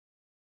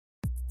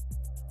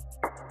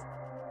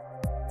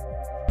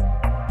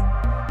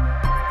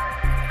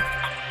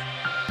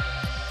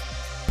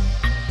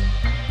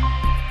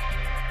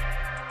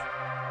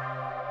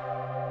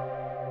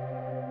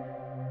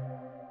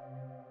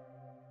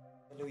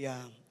យ៉ា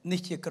នេះ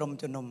ជាក្រុម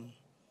ជំនុំ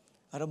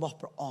របស់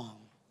ព្រះអង្គ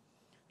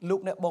លោក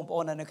អ្នកបងប្អូ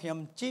ននៅខ្ញុំ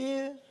ជា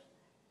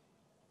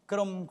ក្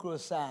រុមគ្រួ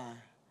សារ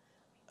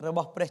រប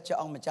ស់ព្រះជា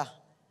អង្គម្ចាស់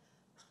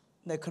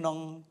នៅក្នុង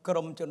ក្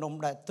រុមជំនុំ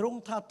ដែលទ្រង់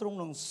ថាទ្រង់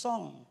នឹងស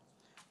ង់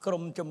ក្រុ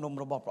មជំនុំ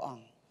របស់ព្រះអ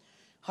ង្គ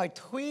ហើយ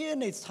ទ្វារ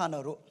នៃស្ថាន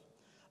រុ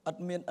អ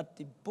ត់មានឥទ្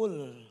ធិពល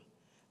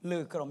លើ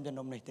ក្រុមជំ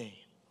នុំនេះទេ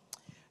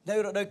នៅ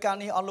រដូវកាល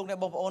នេះអស់លោកអ្នក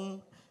បងប្អូន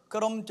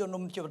ក្រុមជំ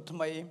នុំជីវិតថ្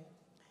មី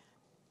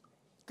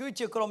គឺ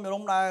ជាក្រុមជំ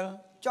នុំដែល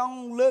ចង់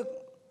លើក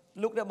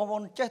លោកអ្នកបងប្អូ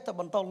នចេះតែ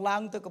បន្តឡើ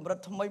ងទៅកម្រិត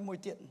ថ្មីមួយ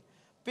ទៀត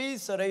ពី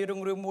សេរីរុ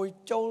ងរឿងមួយ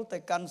ចូលទៅ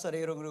កាន់សេ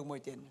រីរុងរឿងមួយ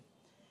ទៀត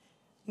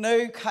នៅ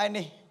ខែ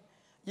នេះ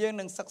យើង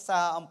នឹងសិក្សា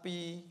អំពី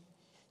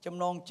ចំ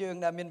ណងជើង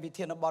ដែលមានវិ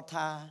ធានបទ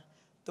ថា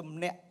ទំ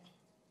នាក់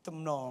ទំ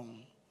នង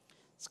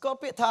ស្គាល់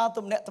ពាក្យថា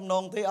ទំនាក់ទំន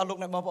ងទេអស់លោក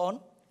អ្នកបងប្អូន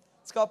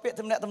ស្គាល់ពាក្យ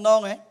ទំនាក់ទំនង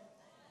ហ៎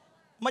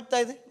មិនទៅ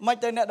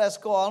អ្នកដែល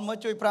ស្គាល់មើល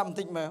ជួយប្រាប់បន្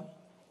តិចមើល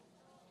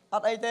អ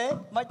ត់អីទេ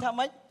មិនថា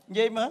ម៉េចនិ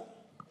យាយមើល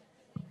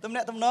ទំ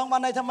នាក់ទំនងបា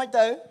នន័យថាម៉េច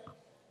ទៅ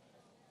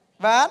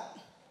បាទ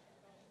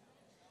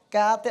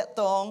ការតាក់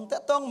ទ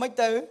ងមិន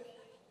ទៅ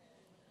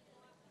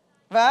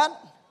បាទ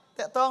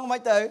តាក់ទងមិ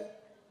នទៅ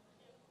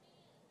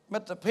មិ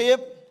ត្តភាព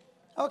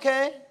អូខេ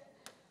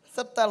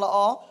សិតតែល្អ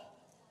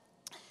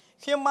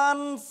ខ្ញុំបាន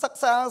សិក្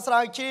សាស្រា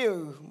វជ្រាវ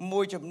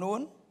មួយចំនួន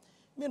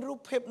មានរូប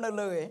ភាពនៅ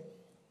លើឯង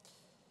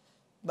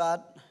បាទ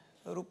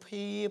រូប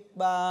ភាព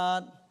បា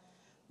ទ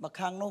មក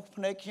ខាងនោះ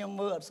ភ្នែកខ្ញុំ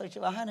មើលអត់សូវ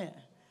ច្បាស់ហ្នឹង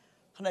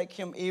ភ្នែកខ្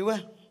ញុំអ៊ីវ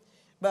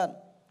បាទ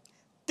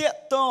តា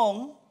ក់ទង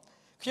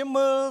ខ្ញុំ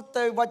មើល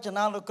ទៅវច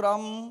នានុក្រ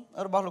ម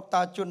របស់លោក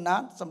តាជួនណា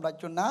តសម្ដេច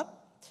ជួនណាត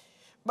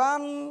បា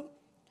ន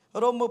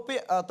រមមើលពា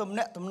ក្យទំ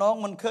នាក់ទំនង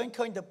មិនឃើញ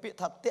តែពាក្យ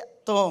ថាតាក់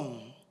ទ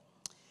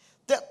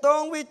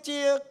ងវាជា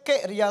កិ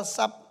រិយាស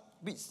ព្ទ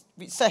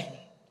វិសេស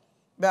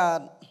បា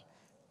ទ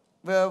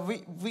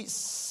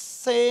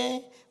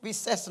វិ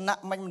សេស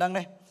ណៈមិនដឹង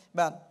ទេ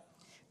បាទ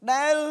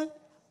ដែល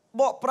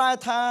បកប្រែ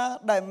ថា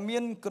ដែលមា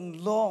នកន្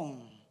លង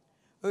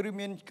ឬ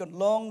មានកន្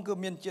លងគឺ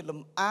មានជា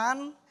លំអាន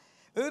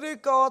ឬ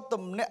ក៏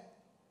ទំនាក់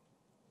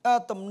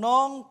ទំន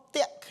ង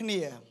តាក់គ្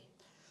នា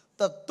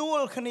ទទួល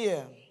គ្នា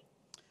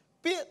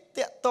ពាក្យ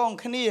តាក់ទង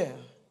គ្នា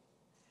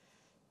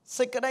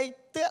សេចក្តី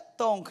តាក់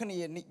ទងគ្នា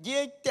និយា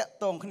យតាក់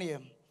ទងគ្នា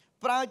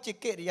ប្រើជា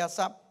កិរិយាស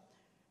ព្ទ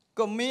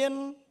ក៏មាន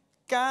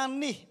ការ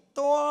នេះ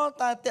ទាល់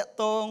តែតាក់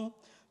ទង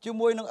ជា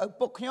មួយនឹងឪ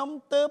ពុកខ្ញុំ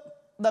ទើប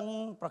ដឹង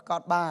ប្រកា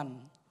សបាន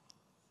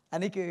អា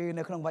នេះគឺ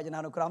នៅក្នុងវចនា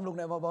នុក្រមលោក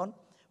អ្នកបងប្អូន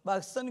បើ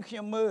សិនខ្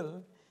ញុំមើល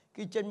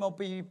គឺចេញមក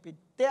ពី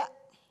តាក់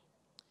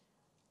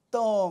ទ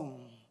ង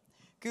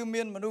គឺ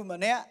មានមនុស្ស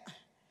ម្នាក់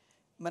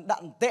មិនដា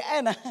ក់អន្ទាក់ឯ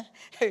ណា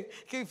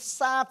គឺផ្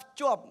សារភ្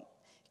ជាប់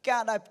កា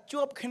រដែលភ្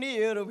ជាប់គ្នា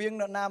រវាង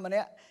នរណាម្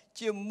នាក់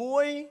ជាមួ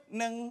យ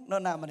នឹងន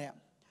រណាម្នាក់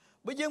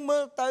បើយើងមើ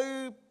លទៅ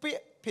ពា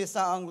ក្យភា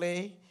សាអង់គ្លេស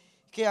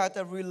គេហៅ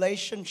ថា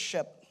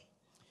relationship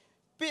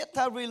ពាក្យ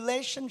ថា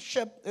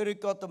relationship ឬ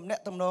ក៏ទំនា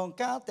ក់ទំនង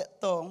ការតាក់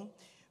ទង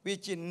វា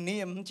ជា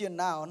នាមជា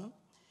noun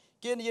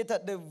គេនិយាយថា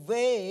the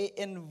way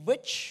in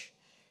which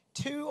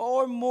two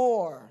or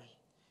more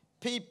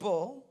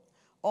people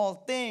or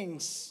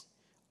things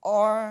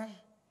are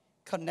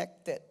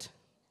connected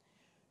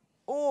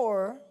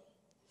or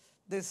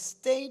the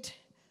state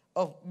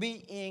of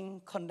being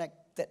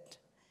connected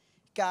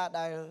ការ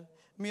ដែល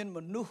មានម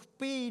នុស្ស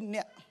ពីរ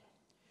នាក់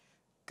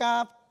កា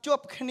រជួប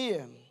គ្នា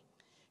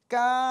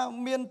ការ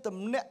មានទំ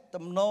នាក់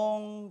ទំនង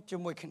ជា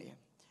មួយគ្នា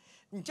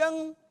អញ្ចឹង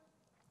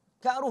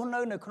ការរស់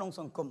នៅក្នុង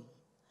សង្គម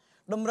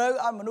តម្រូវ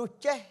ឲ្យមនុស្ស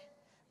ចេះ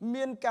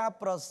មានការ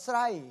ប្រស្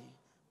រ័យ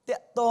តា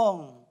ក់ទង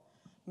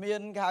មា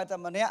នគេហៅថា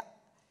ម្នាក់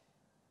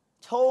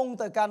ឈោង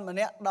ទៅកាន់ម្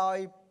នាក់ដោយ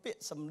ពាក្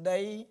យសម្ដី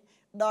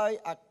ដោយ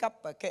អាក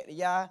ប្បកិរិ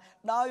យា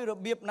ដោយរ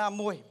បៀបណា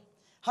មួយ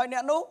ហើយអ្ន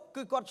កនោះ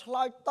គឺគាត់ឆ្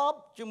លើយតប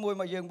ជាមួយ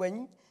មកយើងវិញ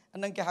អា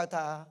នឹងគេហៅ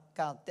ថា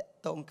ការតាក់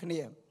ទងគ្នា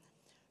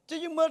ជិះ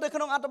យើងមើលទៅក្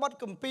នុងអត្ថបទ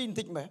គម្ពីរបន្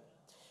តិចមើល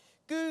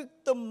គឺ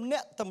ទំនា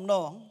ក់ទំន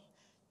ង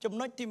ចំ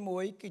ណុចទី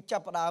1គឺចា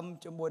ប់ផ្ដើម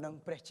ជាមួយនឹង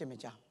ព្រះជាម្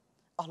ចាស់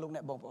អស់លោកអ្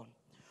នកបងប្អូន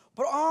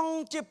ព្រះអង្គ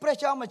ជាព្រះ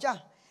ជាម្ចាស់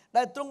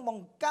ដែលទ្រង់ប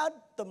ង្កើត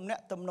ទំនា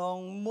ក់ទំនង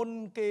មុន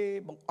គេ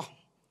បង្អស់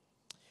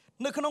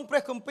នៅក្នុងព្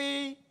រះគម្ពីរ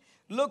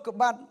លោកុ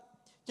បាទ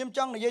ខ្ញុំច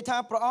ង់និយាយថា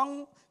ព្រះអង្គ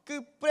គឺ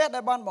ព្រះដែ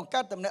លបានបង្កើ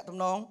តទំនាក់ទំ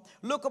នង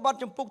លោកុបាទ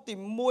ចំពុកទី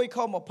1ខ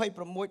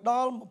26ដ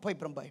ល់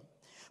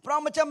28ព្រះអ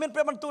ង្គម្ចាស់មានព្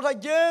រះបន្ទូលថា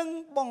យើង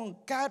បង្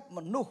កើតម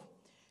នុស្ស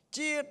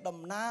ជាតំ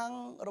ណាង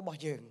របស់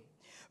យើង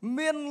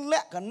មានល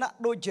ក្ខណៈ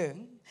ដូចយើង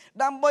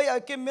ដើម្បីឲ្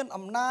យគេមាន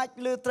អំណាច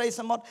លើត្រី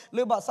សមុទ្រ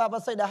លើបក្សាប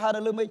ក្សីដែលហើរ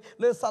នៅលើមេឃ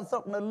លើសត្វស្រុ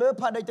កនៅលើ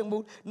ផែនដីទាំងមូ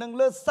លនិង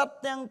លើសត្វ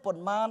ទាំងប៉ុ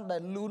ន្មានដែ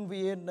លលូន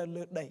វានៅ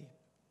លើដី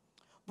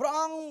ព្រះ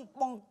អង្គ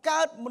បង្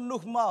កើតមនុ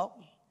ស្សមក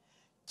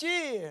ជា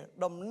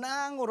តំណា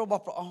ងរប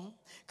ស់ព្រះអង្គ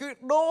គឺ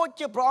ដូច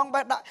ជាព្រះអង្គ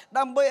បានដាក់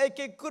ដើម្បីឲ្យ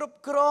គេគ្រប់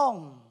គ្រង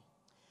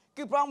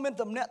គឺព្រះអង្គមាន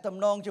ទំនាក់ទំ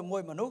នងជាមួ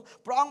យមនុស្ស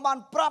ព្រះអង្គបាន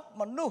ប្រាប់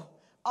មនុស្ស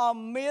ឲ្យ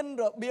មាន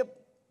របៀប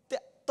តា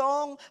ក់ទ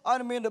ងឲ្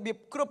យមានរបៀប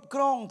គ្រប់គ្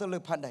រងទៅលើ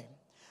ផែនដី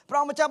ព្រះ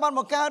អង្គម្ចាស់បាន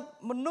បង្កើត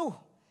មនុស្ស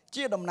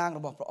ជាតំណាងរ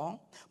បស់ព្រះអង្គ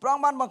ព្រះអ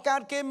ង្គបានបង្កើត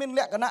គេមានល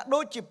ក្ខណៈដូ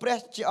ចជាព្រះ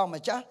ជាអង្គ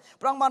ម្ចាស់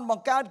ព្រះអង្គបានប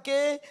ង្កើតគេ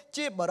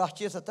ជាបរិសុទ្ធ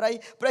ជាស្ត្រី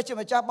ព្រះជា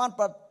ម្ចាស់បាន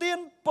ប្រទាន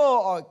ពរ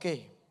ឲ្យគេ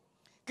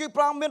គឺព្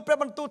រះអង្គមានព្រះ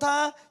បន្ទូលថា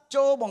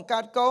ចូលបង្កើ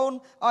តកូន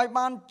ឲ្យ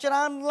បានច្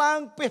រើនឡើង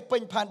ពាសពេ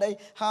ញផែនដី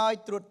ហើយ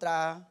ត្រួតត្រា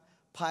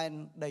ផែន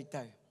ដី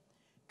ទៅ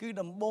គឺ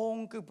ដំបូង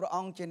គឺព្រះអ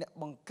ង្គជាអ្នក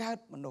បង្កើត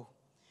មនុស្ស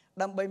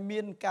ដើម្បីមា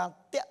នការ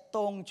តាក់ទ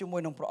ងជាមួ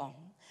យនឹងព្រះអង្គ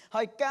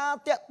ហើយការ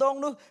តាក់ទង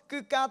នោះគឺ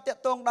ការតា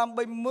ក់ទងដើម្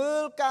បីមើ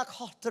លការ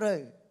ខុសត្រូ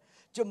វ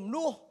ជំ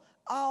នួស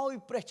ឲ្យ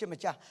ព្រះជាម្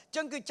ចាស់អញ្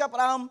ចឹងគឺចាប់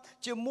ផ្ដើម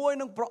ជាមួយ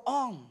នឹងព្រះអ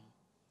ង្គ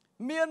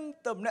មាន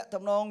ទំនាក់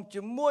ទំនង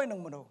ជាមួយនឹង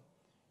មនុស្ស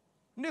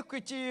នេះគឺ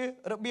ជា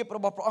របៀបរ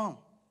បស់ព្រះអង្គ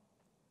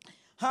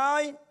ហើ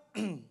យ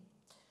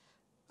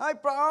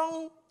ព្រះអង្គ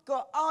ក៏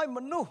ឲ្យម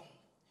នុស្ស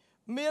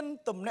មាន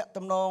ទំនាក់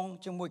ទំនង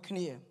ជាមួយគ្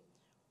នា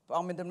ព្រះអ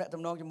ង្គមានទំនាក់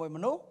ទំនងជាមួយម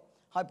នុស្ស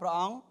ហើយព្រះ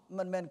អង្គ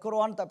មិនមែនគ្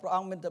រាន់តែព្រះអ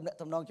ង្គមានទំនាក់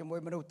ទំនងជាមួយ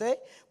មនុស្សទេ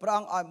ព្រះអ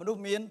ង្គឲ្យមនុស្ស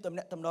មានទំ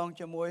នាក់ទំនង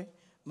ជាមួយ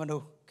មនុ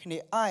ស្សគ្នា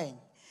ឯង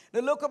នៅ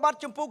លោកុបាទ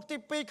ចំពុកទី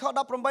2ខ18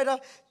ថា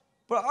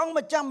ព្រះអង្គ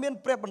ម្ចាស់មាន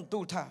ព្រះបន្ទូ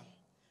លថា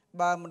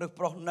បើមនុស្ស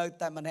ប្រុសនៅ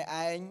តែម្នាក់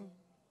ឯង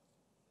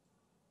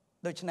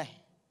ដូច្នេះ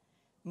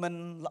មិន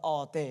ល្អ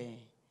ទេ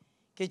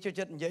គេចូល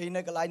ចិត្តនិយាយ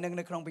នៅកន្លែងនឹង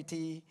នៅក្នុងពិ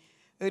ធី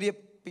រៀប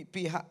ពិ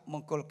ភាហម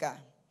ង្គលការ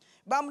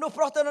បើមនុស្ស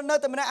ប្រុសទៅនៅ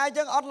តែម្នាក់ឯង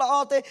ចឹងអត់ល្អ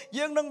ទេ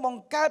យើងនឹងប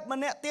ង្កើតម្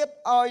នាក់ទៀត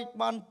ឲ្យ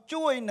បាន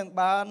ជួយនឹង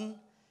បាន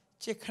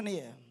ជាគ្នា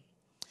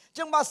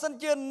ចឹងបើសិន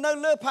ជានៅ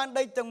លើផែន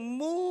ដីទាំង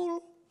មូល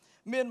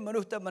មានមនុ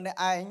ស្សតែម្នាក់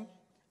ឯង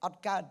អត់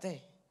កើតទេ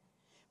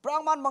ព្រះអ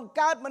ង្គបានបង្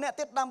កើតម្នាក់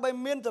ទៀតដើម្បី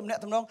មានទំនាក់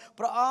ទំនង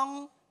ព្រះអង្គ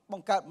ប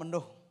ង្កើតមនុ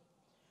ស្ស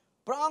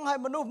ព្រះអង្គឲ្យ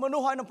មនុស្សឲ្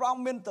យនឹងព្រះអ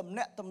ង្គមានទំ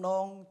នាក់ទំន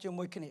ងជា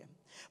មួយគ្នា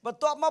បន្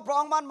ទាប់មកព្រះ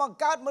អង្គបានបង្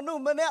កើតមនុស្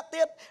សម្នាក់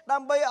ទៀតដើ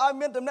ម្បីឲ្យ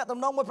មានទំនាក់ទំ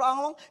នងមួយព្រះអ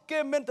ង្គគេ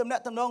មានទំនា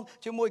ក់ទំនង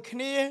ជាមួយគ្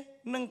នា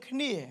នឹងគ្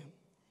នា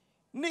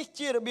នេះ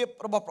ជារបៀប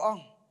របស់ព្រះអ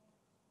ង្គ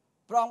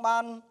បា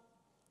ន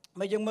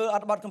មកយើងមើលអ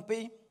ត្ថបទគម្ពី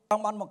រព្រះអ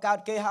ង្គបានបង្កើត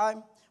គេហើយ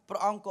ព្រះ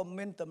អង្គក៏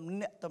មានទំ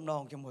នាក់ទំន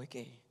ងជាមួយ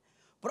គេ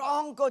ព្រះអ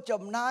ង្គក៏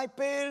ចំណាយ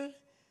ពេល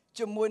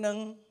ជាមួយនឹង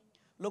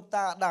លោក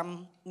តាអាដាម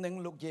និង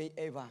លោកយាយ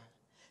អេវ៉ា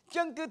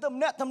ចឹងគឺទំ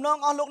នាក់ទំនង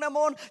អស់លោកអ្នក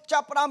មុនចា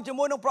ប់ផ្ដើមជា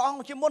មួយនឹងព្រះអង្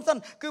គជាមុនសិន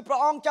គឺព្រះ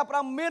អង្គចាប់ផ្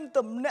ដើមមាន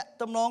ទំនាក់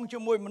ទំនងជា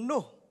មួយមនុ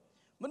ស្ស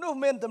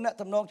មានទំនាក់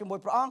ទំនងជាមួយ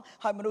ព្រះអង្គ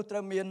ហើយមនុស្សត្រូ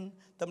វមាន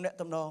ទំនាក់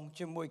ទំនង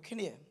ជាមួយគ្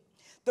នា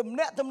ទំ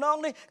នាក់ទំនង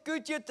នេះគឺ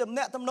ជាទំ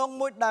នាក់ទំនង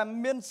មួយដែល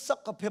មានសុ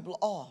ខភាព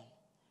ល្អ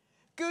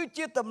គឺ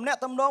ជាទំនាក់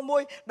ទំនងមួ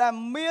យដែល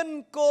មាន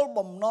គោល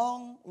បំណង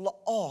ល្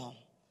អ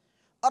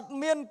អត់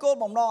មានគោល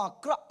បំណងអា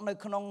ក្រក់នៅ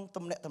ក្នុង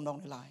ទំនាក់ទំនង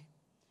នេះឡើយ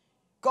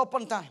ក៏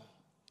ប៉ុន្តែ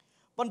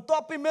បន្ទា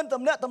ប់ពីមាន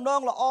ទំនាក់ទំនង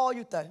ល្អ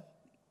យូរទៅ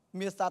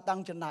មានសាតាំង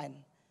ចំណែន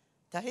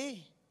តែ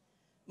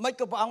មិន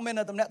ក៏ព្រះអង្គមាន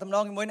ទំនាក់ទំន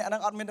ងជាមួយអ្នកហ្នឹ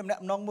ងអត់មានទំនាក់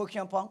ទំនងមួយខ្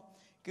ញុំផង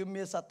គឺ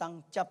មានសាតាំង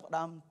ចាប់ផ្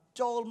ដើម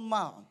ចូលម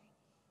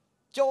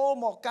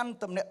កកាន់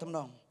ទំនាក់ទំន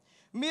ង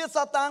មាន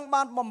សាតាំង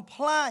បានបំ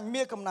ផ្លាញ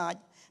មានកំណាច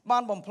បា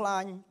នបំផ្លា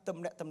ញទំ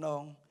នាក់ទំន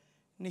ង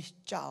នេះ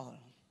ចោល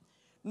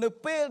នៅ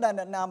ពេលដែល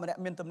អ្នកណាម្នាក់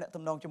មានទំនាក់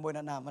ទំនងជាមួយ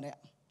អ្នកណាម្នាក់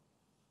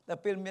តែ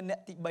ពេលមានអ្នក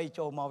ទី3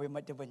ចូលមកវាមិ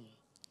នទៅវិញ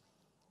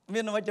មា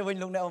នមិនទៅវិញ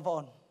លោកអ្នកបងប្អូ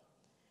ន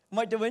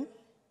មិនទៅវិញ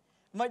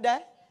មិនដែរ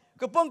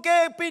កំពុងគេ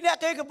ពីរអ្នក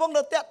គេកំពុង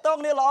ទៅតាក់ទង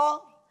នេះល្អ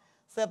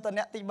សេបត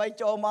អ្នកទី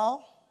3ចូលមក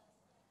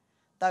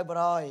ទៅប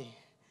រយ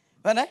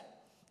មែនទេ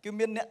គឺ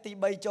មានអ្នកទី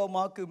3ចូលម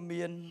កគឺ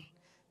មាន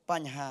ប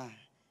ញ្ហា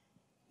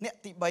អ្នក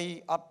ទី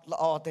3អត់ល្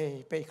អទេ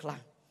ពេលខ្លះ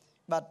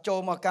បាទចូល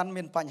មកកាន់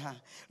មានបញ្ហា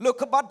លោក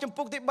ក្បត់ចំ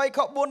ពុកទី3ខ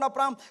4ដល់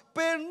5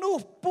ពេលនោះ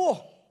ពោះ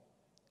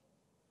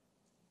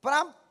ប្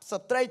រាប់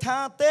ស្ត្រីថា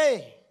ទេ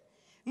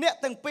អ្នក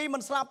ទាំងពីរមិ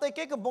នស្លាប់ទេ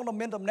គេកំពុងតែ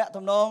មានទំនាក់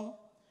ទំនង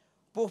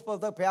ពោះ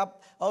ទៅប្រាប់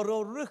រ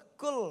រឹស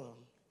គល់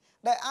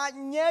ដែលអាច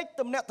ញែក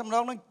ទំនាក់ទំន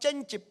ងនឹងចេញ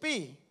ជាពីរ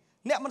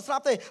អ្នកមិនស្លា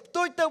ប់ទេផ្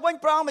ទុយទៅវិញ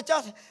ព្រះម្ចា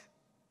ស់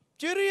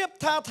ជ្រាប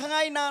ថាថ្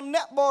ងៃណាអ្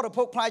នកបរិ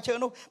ភោគផ្លែឈើ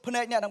នោះភ្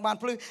នែកអ្នកនឹងបាន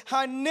ភ្លឺ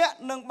ហើយអ្នក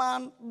នឹងបាន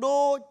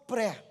ដូចព្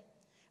រះ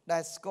ដែ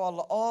លស្គាល់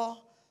ល្អ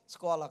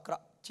ស្គាល់អាក្រ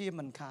ក់ជា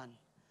មិនខាន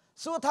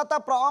សួរថាតើ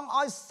ព្រះអង្គ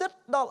ឲ្យសិទ្ធ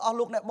ដល់អស់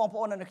លោកអ្នកបងប្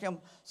អូននៅខ្ញុំ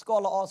ស្គា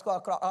ល់ល្អស្គាល់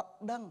អាក្រក់អត់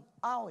ដឹង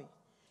ឲ្យ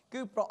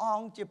គឺព្រះអ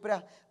ង្គជាព្រះ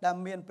ដែល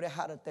មានព្រះហ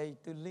ឫទ័យ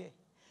ទូលាយ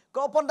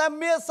ក៏ប៉ុន្តែ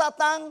មានសា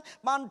តាំង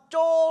បាន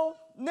ចូល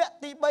អ្នក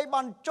ទី3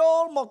បានចូ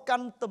លមកកា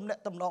ន់ទំនា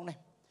ក់ទំនងនេះ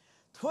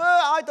ធ្វើ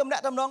ឲ្យទំនា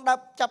ក់ទំនងដែល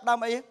ចាប់ដើម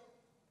អី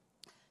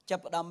ចា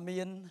ប់ដើម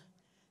មាន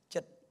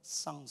ចិត្ត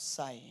សង្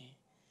ស័យ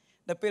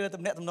ដល់ពេល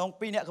ទំនាក់ទំនង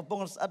ពីរអ្នកកំពុង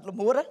ស្អិតល្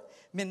មួត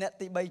មានអ្នក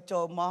ទី3ចូ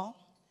លមក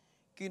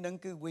គឺនឹង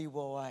គឺវីវ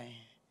ហើយ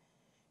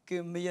គឺ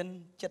មាន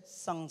ចិត្ត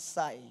សង្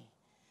ស័យ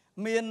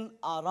មាន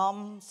អារម្ម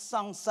ណ៍ស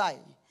ង្ស័យ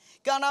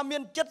កាលណាមា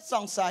នចិត្តស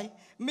ង្ស័យ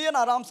មាន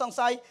អារម្មណ៍សង្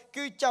ស័យ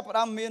គឺចាប់ផ្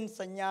ដើមមាន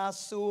សញ្ញា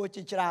សួរ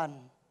ជាច្រើន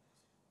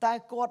តែ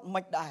គាត់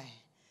មិនដែរ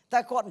តែ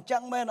គាត់អញ្ចឹ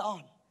ងមែនអ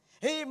ត់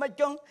ហីមិន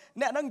ចឹង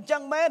អ្នកនឹងអញ្ចឹ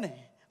ងមែន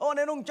អូ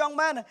អ្នកនឹងអញ្ចឹង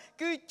មែន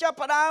គឺចាប់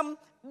ផ្ដើម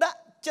ដាក់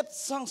ចិត្ត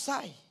សង្ស័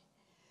យ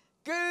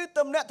គឺ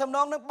ទំនាក់ទំន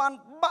ងនឹងបាន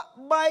បាក់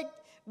បែក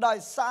ដោយ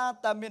សារ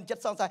តែមានចិត្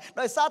តសង្ស័យ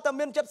ដោយសារតែ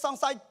មានចិត្តសង្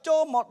ស័យចូ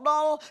ល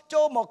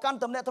មកកាន់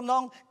ទំនាក់ទំន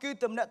ងគឺ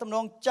ទំនាក់ទំន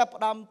ងចាប់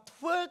ផ្ដើម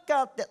ធ្វើកា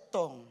រតាក់ទ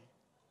ង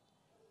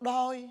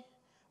ដោយ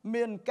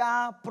មានកា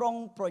រប្រុង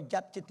ប្រយ័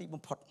ត្នជាទី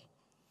បំផុត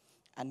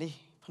អានេះ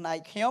ផ្នែក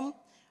ខ្ញុំ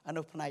អា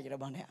នោះផ្នែករ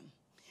បស់អ្នក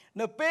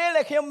នៅពេល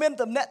ដែលខ្ញុំមាន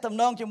ទំនាក់ទំ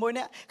នងជាមួយ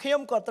អ្នកខ្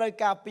ញុំក៏ត្រូវ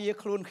ការពារ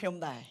ខ្លួនខ្ញុំ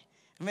ដែរ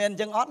men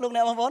chẳng ót lúc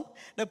này mà vốn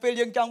được phê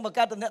dương trong bậc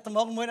ca tầm nẹt tầm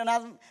nong mười na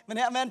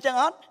men chẳng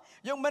ót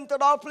dương men từ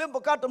đó phim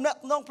bậc ca tầm nẹt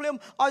tầm nong phim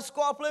oi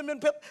score phim men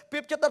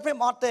phim chất đất phim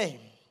ót tê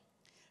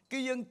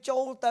cái dương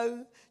châu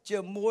từ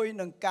chiều môi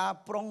nâng ca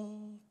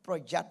prong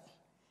project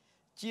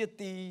chia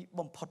ti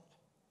bom phật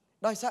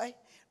đôi sai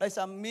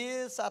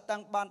mía sa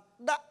tăng ban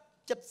đã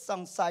chất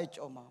sang sai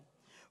chỗ mà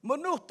ម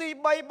នុស្សទី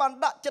3បាន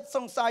ដាក់ចិត្តស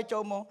ង្ស័យចូ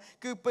លមក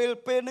គឺពេល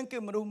ហ្នឹងគឺ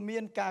មនុស្សមា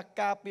នការ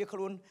ការពារខ្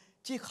លួន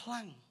ជាខ្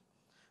លាំង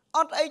អ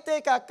ត់អីទេ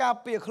ការការ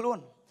ពារខ្លួន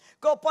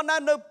ក៏ប៉ុន្តែ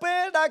នៅពេ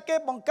លដែលគេ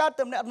បង្កើត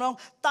ទំនាក់ទំនង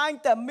តែង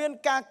តែមាន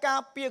ការការ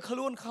ពារខ្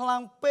លួនខ្លាំ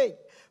ងពេក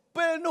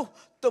ពេលនោះ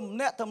ទំ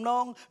នាក់ទំន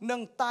ងនឹ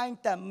ងតែង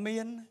តែមា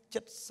ន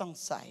ចិត្តសង្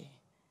ស័យ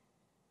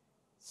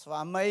ស្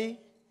វាមី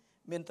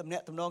មានទំនា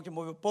ក់ទំនងជា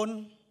មួយប្រពន្ធ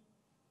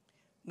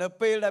នៅ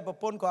ពេលដែលប្រ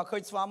ពន្ធគាត់ឃើ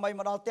ញស្វាមីម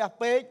កដល់ផ្ទះ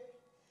ពេក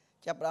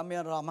ចាប់ផ្ដើមមាន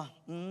អារម្មណ៍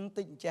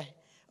តិចចេះ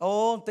អូ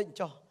តិច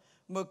ចុះ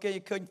មើលគេ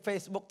ឃើញ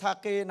Facebook ថា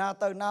គេណា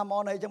ទៅណាម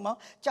កអីចឹងមក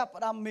ចាប់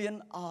ផ្ដើមមាន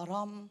អារ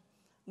ម្មណ៍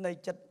នៃ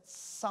ចិត្ត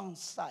សង្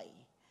ស័យ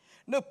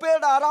នៅពេល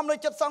ដែលអារម្មណ៍នៃ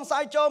ចិត្តសង្ស័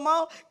យចូលម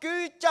កគឺ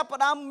ចាប់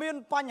ផ្ដើមមាន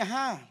បញ្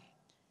ហា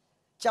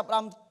ចាប់ផ្ដើ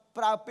ម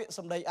ប្រើពាក្យស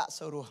ម្ដីអ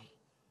សុរោះ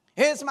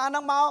ហេស្មានហ្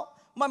នឹងម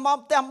ក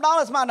ផ្ទះម្ដង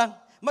ស្មានហ្នឹង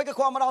មិនក៏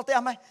គាត់មកដល់ផ្ទះ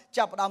ម៉េច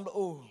ចាប់ផ្ដើមល្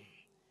អូ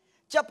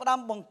ចាប់ផ្ដើម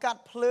បង្កា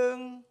ត់ភ្លើង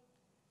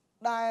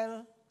ដែល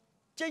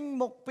ចេញ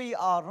មកពី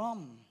អារ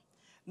ម្មណ៍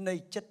នៃ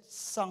ចិត្ត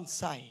សង្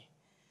ស័យ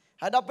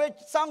ហើយដល់ពេល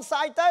សង្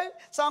ស័យទៅ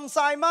សង្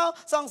ស័យ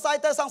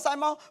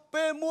មក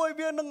ពេលមួយ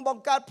វានឹងប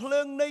ង្កើតភ្លើ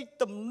ងនៃ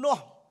ទំនា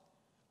ស់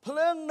ភ្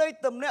លើងនៃ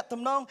ទំនាក់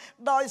ទំនង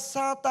ដោយ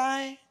សារតែ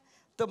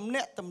ទំ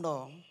នាក់ទំន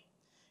ង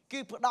គឺ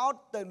ផ្ដោត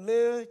ទៅ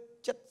លើ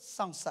ចិត្ត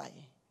សង្ស័យ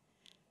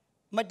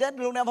មិនដែរ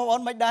លោកអ្នកបងប្អូ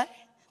នមិនដែរ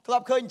ធ្លា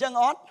ប់ឃើញអញ្ចឹង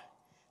អត់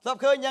ធ្លាប់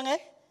ឃើញអញ្ចឹងហ៎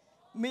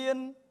មាន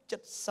ចិ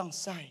ត្តសង្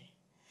ស័យ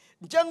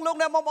អញ្ចឹងលោក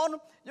អ្នកបងប្អូន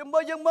យើង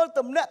មើល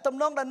ទំនាក់ទំ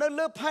នងដែលនៅ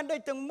លើផែនដី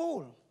ទាំងមូ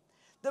ល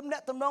ទំនា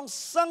ក់ទំនង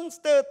សឹង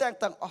ស្ទើរ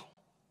ទាំងអស់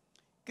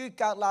គឺ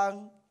កើតឡើង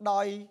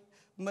ដោយ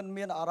មិន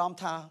មានអារម្មណ៍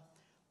ថា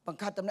បង្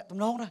កើតទំនាក់ទំ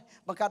នង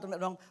បង្កើតទំនា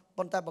ក់ទំនង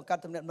ប៉ុន្តែបង្កើត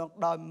ទំនាក់ទំនង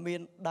ដោយមា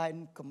នដែន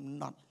កំ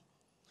ណត់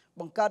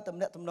បង្កើតទំ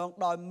នាក់ទំនង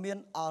ដោយមាន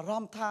អារ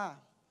ម្មណ៍ថា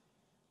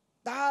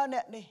តើអ្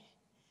នកនេះ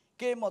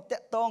គេមកតា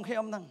ក់ទងខ្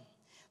ញុំហ្នឹង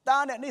តើ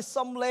អ្នកនេះ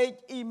សុំលេខ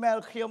អ៊ីមែល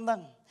ខ្ញុំហ្នឹ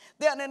ង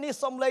អ្នកនេះ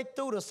សុំលេខ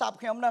ទូរស័ព្ទ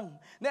ខ្ញុំហ្នឹង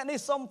អ្នកនេះ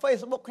សុំ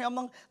Facebook ខ្ញុំហ្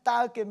នឹងតើ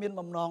គេមាន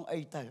បំណង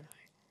អីទៅ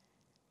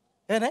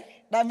ឃើញទេ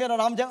ដែលមានអា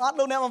រម្មណ៍ចឹងអត់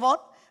លោកអ្នកបងប្អូន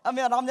អត់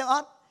មានអារម្មណ៍ចឹងអ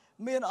ត់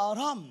មានអា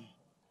រម្មណ៍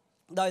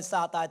ដោយ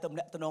សារតែទំ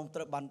នាក់ទំនងត្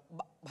រូវបាន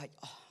បាក់បែ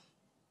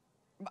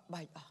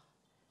កអស់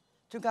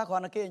ជួនកាលគ្រា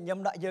ន់តែគេញញឹម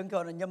ដាក់យើងគ្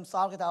រាន់តែញញឹមស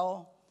ល់គេថាអូ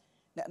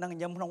អ្នកនឹង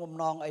ញញឹមក្នុងបំ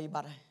ណងអី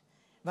បាត់ហើយ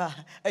បាទ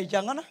អីចឹ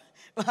ងណា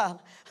បាទ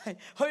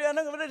ហើយអា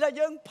នឹងមិនថា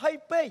យើងភ័យ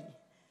ពេក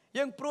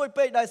យើងព្រួយ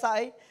ពេកដោយសារ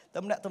អី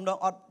ទំនាក់ទំនង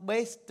អត់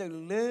base ទៅ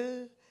លើ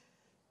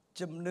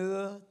ជំនឿ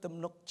ទំ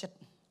នុកចិត្ត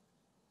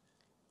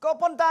ក៏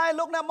ប៉ុន្តែ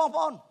លោកអ្នកបង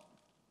ប្អូន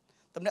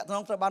ទំនាក់ទំន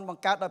ងត្រូវបានប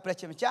ង្កើតដោយព្រះ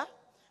ជាម្ចាស់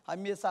ហើយ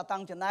មានសាតាំ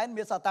ងចំណែន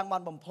មានសាតាំងបា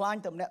នបំផ្លាញ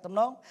ទំនាក់ទំ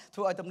នងធ្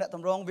វើឲ្យទំនាក់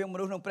ទំនងវាម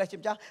នុស្សនឹងព្រះជា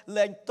ម្ចាស់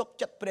លែងទុក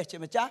ចិត្តព្រះជា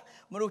ម្ចាស់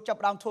មនុស្សចាប់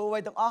ផ្ដើមធ្វើអ្វី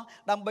ទាំងអស់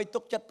ដើម្បីទុ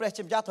កចិត្តព្រះ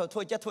ជាម្ចាស់ត្រូវធ្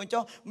វើចិត្តធ្វើ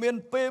ចុះមាន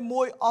ពេល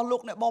មួយអស់លោ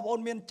កអ្នកបងប្អូន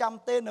មានចាំ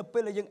ទេនៅពេ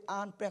លដែលយើង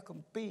អានព្រះគ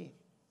ម្ពីរ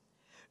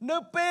នៅ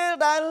ពេល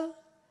ដែល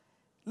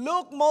លោ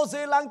កម៉ូ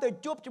សេឡើងទៅ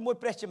ជួបជាមួយ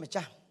ព្រះជាម្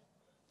ចាស់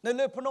នៅ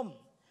លើភ្នំ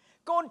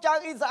កូនចៅ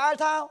អ៊ីស្រាអែល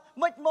ថា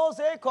មិនម៉ូ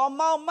សេគ្រាន់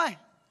មកម៉េះ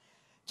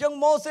ចឹង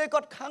ម៉ូសេគា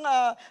ត់ខឹង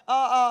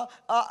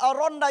អា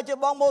រ៉ុនដែលជា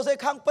បងម៉ូសេ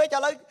ខឹងពេកឥ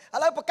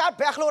ឡូវបង្កើត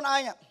ព្រះខ្លួនឯ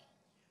ង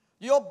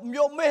យ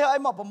កមាសអី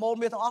មកប្រមូល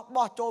មាសទាំងអស់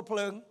បោះចូលភ្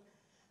លើង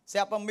ស្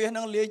រាប់តែមាស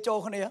នឹងលាយចូល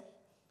គ្នា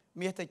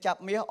មាសទៅចាប់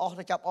មាសអស់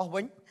ទៅចាប់អស់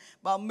វិញ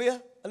បើមាស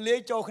លាយ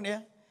ចូលគ្នា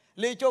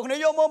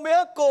យកមកមាស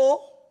គោ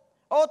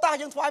អូតា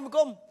យើងថ្វាយបង្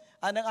គំ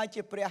អានឹងអាច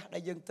ជាព្រះដែ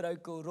លយើងត្រូវ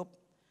គោរព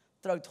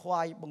ត្រូវថ្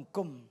វាយបង្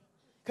គំ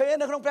ឃើញ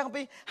នៅក្នុងព្រះគម្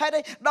ពីរហេតុ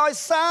អីដោយ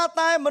សារ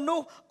តែមនុ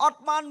ស្សអ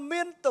ត់បាន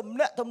មានទំ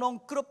នាក់ទំនង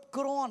គ្រប់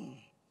គ្រាន់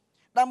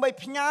ដើម្បី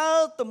ផ្ញើ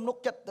ទំនុក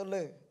ចិត្តទៅ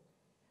លើ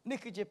នេះ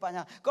គឺជាបញ្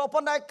ហាក៏ប៉ុ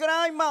ន្តែក្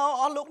រោយមក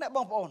អស់លោកអ្នកប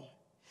ងប្អូន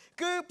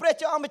គឺព្រះ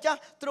ជាម្ចាស់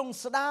ទ្រង់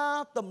ស្ដារ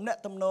ទំនាក់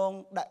ទំនង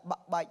ដែលបា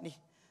ក់បែកនេះ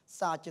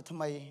សារជាថ្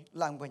មី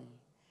ឡើងវិញ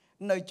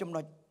នៅចំ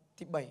ណុច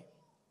ទី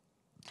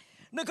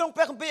3នៅក្នុង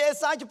ព្រះគម្ពីរអេ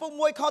សាយចំពុក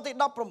1ខទី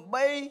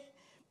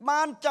18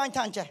បានចែង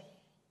ថាអញ្ចេះ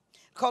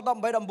ខ18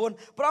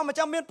 19ព្រះម្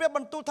ចាស់មានព្រះប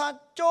ន្ទូលថា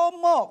ចូល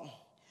មក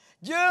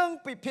យើង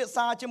ពិភាក្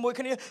សាជាមួយ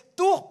គ្នា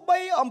ទោះបី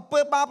អំពើ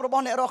បាបរប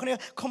ស់អ្នករាល់គ្នា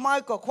ខ្មៅ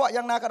ក៏ខ្វាក់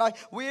យ៉ាងណាក៏ដោយ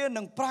វា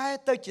នឹងប្រែ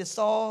ទៅជាស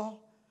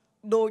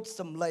ដូច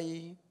សម្លៃ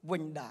វិ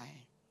ញដែរ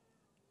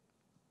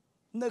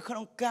នៅក្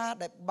នុងការ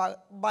ដែល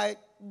បែក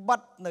បា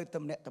ត់នៅ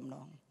ទំនាក់ទំន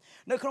ង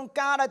នៅក្នុង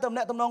ការដែលទំ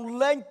នាក់ទំនង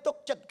លែងទុក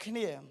ចិត្តគ្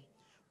នា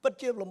ពិត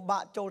ជាលំបា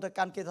កចូលទៅ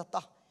កាន់គេ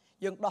តោះ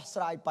យើងដោះ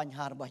ស្រាយបញ្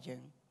ហារបស់យើ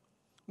ង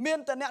មាន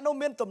តែអ្នកនោះ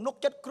មានទំនុក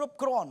ចិត្តគ្រប់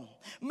គ្រាន់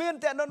មាន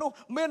តែអ្នកនោះ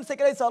មានសេច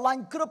ក្តីស្រឡា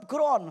ញ់គ្រប់គ្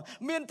រាន់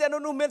មានតែអ្ន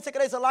កនោះមានសេច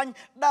ក្តីស្រឡាញ់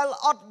ដែល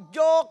អត់យ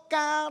ក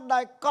ការដែ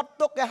លកត់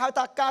ទុកគេហៅ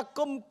ថាការ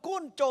គុំគួ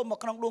នចូលមក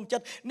ក្នុងដួងចិ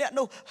ត្តអ្នក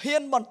នោះហ៊ា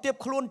នបន្ទាប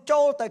ខ្លួន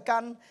ចូលទៅកា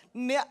ន់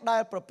អ្នកដែ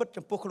លប្រព្រឹត្ត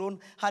ចំពោះខ្លួន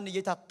ហើយនិ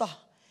យាយថាតោះ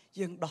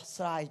យើងដោះ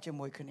ស្រាយជា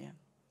មួយគ្នា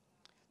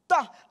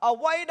តោះ អ្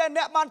វីដែល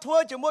អ្នកបានធ្វើ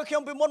ជាមួយខ្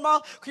ញុំពីមុនមក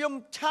ខ្ញុំ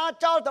ឆា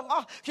ចោលទាំងអ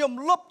ស់ខ្ញុំ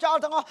លុបចោល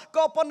ទាំងអស់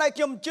ក៏ប៉ុន្តែ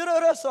ខ្ញុំជ្រើស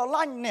រើសស្រ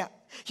ឡាញ់អ្នក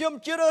ខ្ញុំ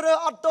ជ្រើសរើស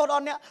អត់ទោសដ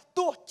ល់អ្នក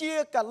ទោះជា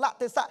កលៈ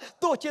ទេសៈ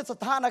ទោះជាស្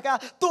ថានភាព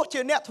ទោះជា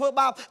អ្នកធ្វើ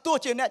បាបទោះ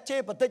ជាអ្នកជេរ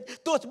បន្តិច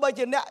ទោះបី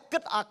ជាអ្នកគិ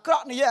តអាក្រ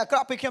ក់និយាយអាក្រ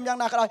ក់ពីខ្ញុំយ៉ាង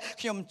ណាក៏ដោយ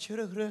ខ្ញុំជ្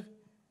រើសរើស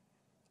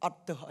អត់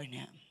ទោសឲ្យ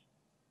អ្នក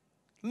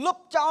លុប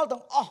ចោល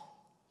ទាំងអស់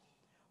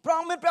ព្រះ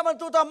អង្គមានព្រះបន្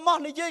ទូលថាមក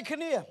និយាយគ្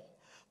នា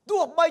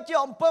ទោះបីជា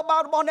អំពើបា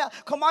បរបស់អ្នក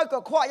ខ្មៅក៏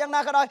ខ្វក់យ៉ាង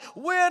ណាក៏ដោយ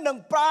វានឹង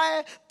ប្រែ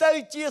ទៅ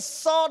ជា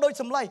សដោយ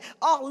សម្លេង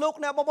អស់លោក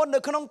អ្នកបងប្អូននៅ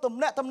ក្នុងទំ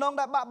នាក់ទំនង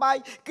ដែលបាក់បែក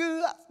គឺ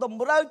ត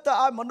ម្រូវទៅ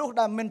ឲ្យមនុស្ស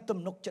ដែលមានទំ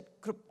នុកចិត្ត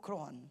គ្រប់គ្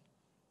រាន់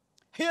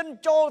ហ៊ាន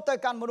ចូលទៅ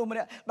កាន់មនុស្សម្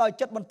នាក់ដោយ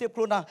ចិត្តបន្ទាបខ្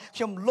លួនថាខ្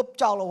ញុំលុប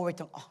ចោលអ្វី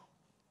ទាំងអស់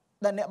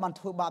ដែលអ្នកបាន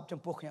ធ្វើបាបចំ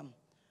ពោះខ្ញុំ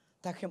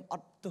តែខ្ញុំអ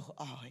ត់ទោស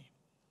ឲ្យ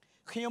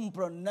ខ្ញុំ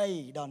ប្រណី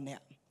ដល់អ្ន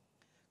ក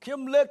ខ្ញុំ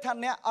លើកថា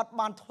អ្នកអត់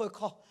បានធ្វើ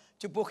ខុស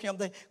ចំពោះខ្ញុំ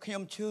ទេខ្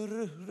ញុំជ្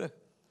រើសរើស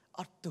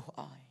អត់ទោស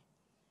ឲ្យ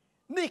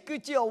នេះគឺ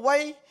ជាអ្វី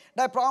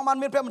ដែលព្រះអង្គបាន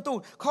មានព្រះបន្ទូល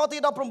ខទី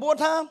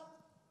19ថា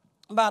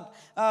បាទ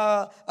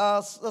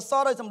ស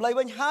ដោយសម្លេង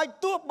វិញហើយ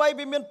ទោះបី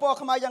វាមានពណ៌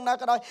ខ្មៅយ៉ាងណា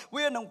ក៏ដោយ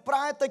វានឹងប្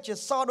រែទៅជា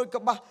សដូចក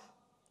ប្បាស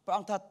ព្រះ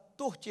អង្គថា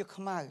ទោះជា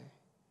ខ្មៅ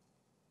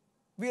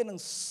វានឹង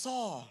ស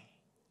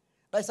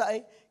ដោយសារអី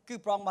គឺ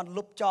ព្រះអង្គបាន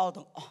លុបចោល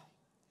ទាំងអស់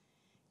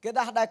กระด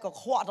าษដែលក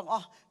ខ្វក់ទាំងអ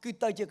ស់គឺ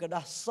ទៅជាกระด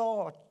าษស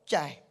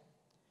ចាស់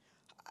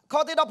ខ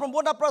ទី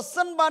19ថាប្រ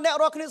សិនបើអ្នក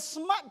រាល់គ្នា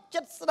ស្ម័គ្រ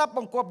ចិត្តស្ដាប់ប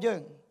ង្គាប់យើ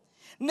ង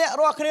អ្នក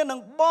រាល់គ្នានឹង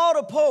ប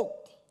រិភោគ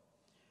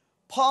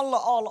ផល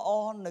ល្អ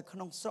នៅក្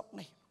នុងស្រុក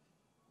នេះ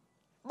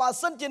បើ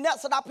សិនជាអ្នក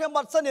ស្ដាប់ខ្ញុំ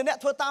បើសិនជាអ្នក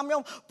ធ្វើតាមខ្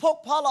ញុំភោគ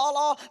ផលល្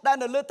អដែល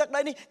នៅលើទឹក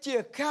ដីនេះជា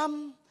ក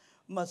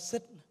ម្មសិ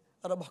ទ្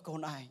ធិរបស់កូ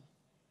នឯង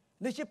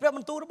នេះជាព្រះប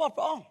ន្ទូលរបស់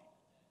ព្រះអង្គ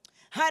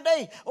ហេតុអី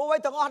អ្វី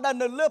ទាំងអស់ដែល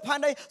នៅលើផែន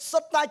ដីសុ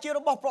ទ្ធតែជារ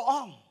បស់ព្រះអ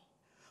ង្គ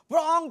ព្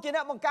រះអង្គជាអ្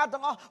នកបង្កើត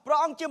ទាំងអស់ព្រះ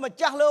អង្គជាម្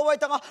ចាស់លើអ្វី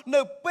ទាំងអស់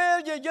នៅពេល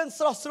យើង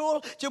ស្រស់ស្រួល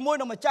ជាមួយ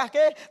នឹងម្ចាស់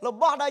គេរ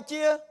បស់ដែល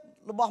ជា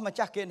របស់ម្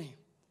ចាស់គេនេះ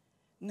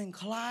នឹង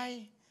คล้าย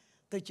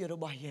ទៅជារ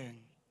បស់យើង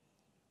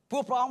ពួ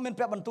កព្រះអង្គមាន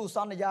ព្រះបន្ទូលស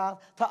ន្យា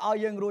ថាឲ្យ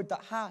យើងរួចទៅ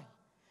ហើយ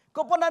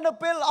ក៏ប៉ុន្តែនៅ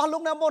ពេលអស់លោ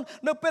កអ្នកមុន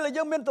នៅពេលដែល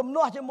យើងមានទំ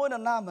នាស់ជាមួយន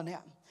រណាម្នា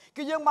ក់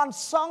គឺយើងបាន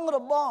សង់រ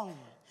បង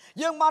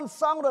យើងបាន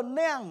សង់រ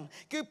នាំង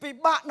គឺពិ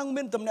បាកនឹង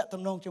មានទំនាក់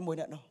ទំនងជាមួយ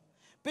អ្នកនោះ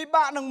ពិ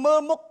បាកនឹងមើល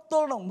មុខទ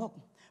ល់នឹងមុខ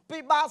ពិ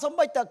បាកសូម្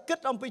បីតែគិត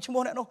អំពីឈ្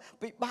មោះអ្នកនោះ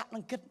ពិបាកនឹ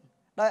ងគិត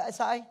ដោយអី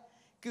ស្អី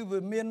គឺវា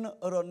មាន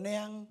រ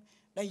នាំង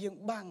ដែលយើង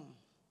បាំង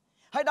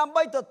ហើយដើម្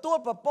បីទទួល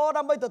ប្រពោ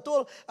ដើម្បីទទួល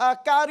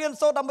ការរៀន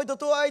សូត្រដើម្បីទ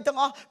ទួលអីទាំង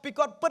អស់ពី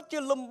គាត់ពិតជា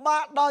លំបា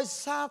កដោយ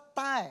សារ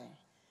តែ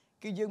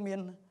គឺយើងមាន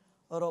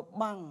រ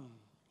បាំង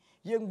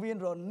យើងមាន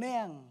រ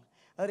នាំង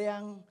រាំ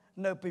ង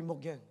នៅពីមុខ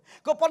យើង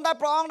ក៏ប៉ុន្តែ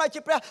ព្រះអង្គដែល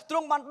ជាព្រះទ្រ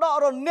ង់បានដក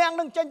រនាំង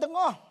នឹងចេញទាំង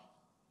អស់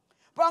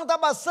ព្រះអង្គថា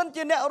បើសិន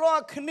ជាអ្នករា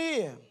ល់គ្នា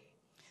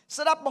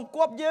ស្ដាប់បង្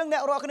គាប់យើងអ្ន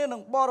ករាល់គ្នានឹ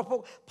ងបរិភោគ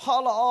ផ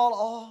លល្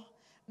អ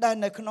ដែល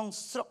នៅក្នុង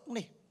ស្រុក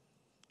នេះ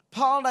ផ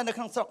លដែលនៅ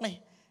ក្នុងស្រុកនេះ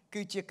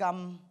គឺជាកម្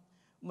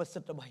ម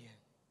សិទ្ធិរបស់យើ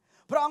ង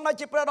ព្រះអង្គដែល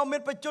ជាព្រះដ៏មា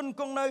នបច្ចុប្បន្ន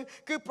គង់នៅ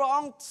គឺព្រះអ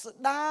ង្គស្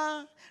ដារ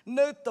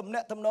នៅទំនា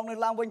ក់ទំនងនេះ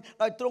ឡើងវិញ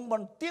ដោយទ្រង់ប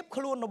ន្ទាប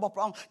ខ្លួនរបស់ព្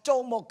រះអង្គចូល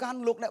មកកាន់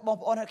លោកអ្នកបង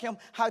ប្អូនហើយខ្ញុំ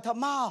ហៅថា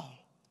ម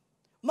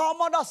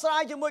កដោះស្រា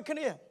យជាមួយគ្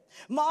នា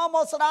ម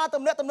កស្ដារ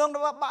ទំនាក់ទំនងដែ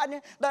លបាក់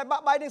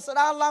បែកនេះស្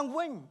ដារឡើង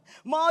វិញ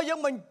មកយើង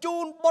បញ្ជូ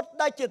នបុត្រ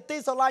ដែលជាទី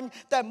ស្រឡាញ់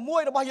តែមួ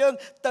យរបស់យើង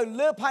ទៅ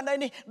លើផែនដី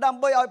នេះដើ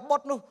ម្បីឲ្យបុ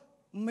ត្រនោះ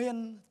មាន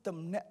ទំ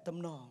នាក់ទំ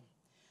នង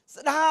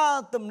ស្ដារ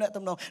ទំនាក់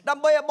ទំនងដើ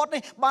ម្បីឲ្យបុត្រ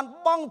នេះបាន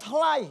បង់ថ្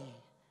លៃ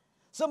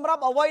សម្រា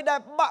ប់អ្វីដែល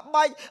បាក់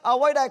បែកអ្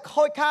វីដែល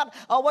ខូចខាត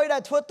អ្វីដែ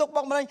លធ្វើទុក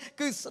បុកម្នេញ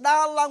គឺស្ដា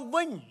រឡើង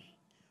វិញ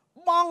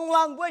បង់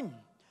ឡើងវិញ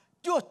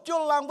ជួសជុ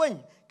លឡើងវិញ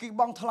គឺ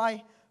បង់ថ្លៃ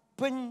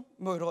ពេញ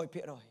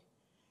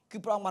 100% គឺ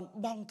ព្រះអង្គបាន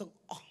បង់ទាំង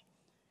អស់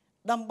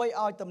ដើម្បី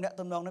ឲ្យទំនាក់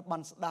ទំនងនេះបា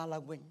នស្ដារឡើ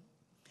ងវិញ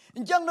អ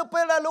ញ្ចឹងនៅ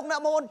ពេលដែលលោកអ្នក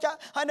មកអូនចាស់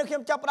ហើយនៅខ្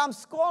ញុំចាប់ផ្ដើម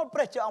ស្គាល់ព្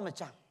រះជាអង្គម្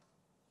ចាស់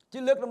ជា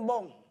លើកដំបូ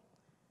ង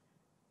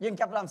យើង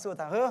ចាប់ផ្ដើមសួរ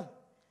ថា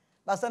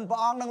បើសិនព្រះ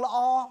អង្គនឹងល្អ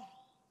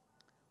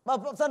បើ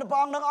សិនព្រះ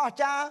អង្គនឹងអស្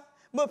ចារ្យ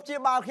មើលព្យា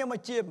បាលខ្ញុំម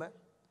កជា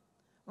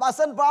បើ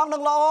សិនព្រះអង្គនឹ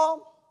ងល្អ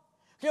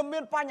ខ្ញុំមា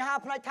នបញ្ហា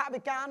ផ្នែកថ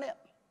វិកានេះ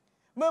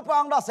មើលព្រះ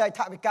អង្គដោះស្រាយ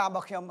ថវិការប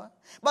ស់ខ្ញុំ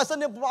បើសិន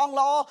ជាព្រះអង្គ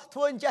ល្អធ្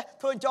វើអញ្ចេះ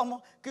ធ្វើអញ្ចោះមក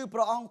គឺព្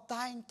រះអង្គ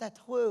តែងតែ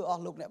ធ្វើអ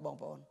ស់លោកអ្នកបង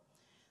ប្អូន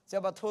ស្រា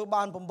ប់តែធ្វើ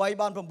បាន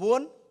8បាន9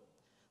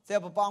ស្រា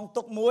ប់ព្រះអង្គ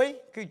ទុកមួយ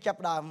គឺចាប់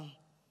ដើម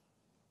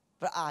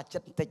ព្រះអាចិ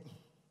ត្តបន្តិច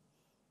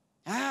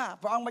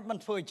ព្រះអង្គមិន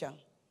ធ្វើអញ្ចឹង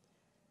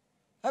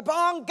ហើយព្រះ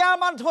អង្គកាល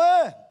បានធ្វើ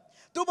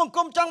ទូបង្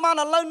គំចង់បាន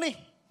ឥឡូវនេះ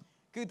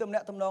គឺទំនា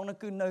ក់ទំនងនោះ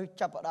គឺនៅ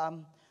ចាប់ផ្ដើម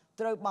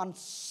ត្រូវបាន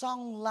ស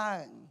ង់ឡើ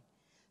ង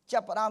ចា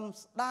ប់ផ្ដើម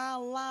ស្ដារ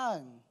ឡើង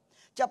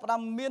ចាប់ផ្ដើ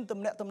មមានទំ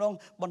នាក់ទំនង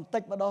បន្តិ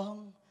ចម្ដង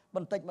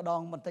ប៉ុន្តែ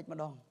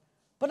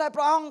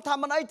ព្រះអង្គថា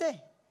មិនអីទេ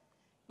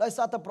ដោយ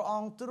សារតែព្រះអ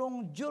ង្គទ្រង់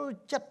យល់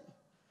ចិត្ត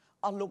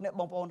អស់លោកអ្នក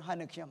បងប្អូនហើយ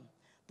នៅខ្ញុំ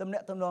ទំនា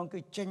ក់ទំនងគឺ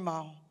ចេញម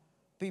ក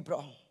ពីព្រះ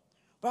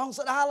អង្គ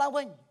ស្ដារឡើង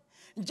វិញ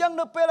អញ្ចឹង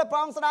នៅពេលដែលព្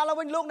រះអង្គស្ដារឡើង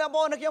វិញលោកអ្នកបងប្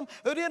អូនខ្ញុំ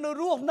រៀន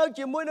រស់នៅ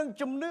ជាមួយនឹង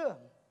ជំនឿ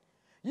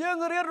យើង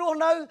រៀនរស់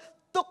នៅ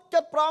ទុកចិ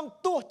ត្តព្រះអង្គ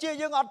ទោះជា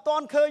យើងអត់ទា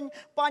ន់ឃើញ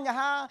បញ្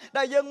ហា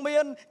ដែលយើងមា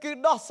នគឺ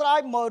ដោះស្រាយ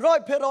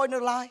 100% នៅ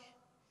ឡើយ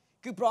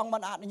គឺព្រះអង្គបា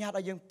នអនុញ្ញាត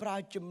ឲ្យយើងប្រើ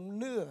ជំ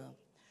នឿ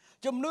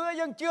ជំនឿ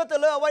យើងជឿទៅ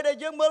លើអ្វីដែល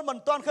យើងមើលមិន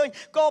ទាន់ឃើញ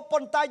ក៏ប៉ុ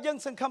ន្តែយើង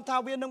សង្ឃឹមថា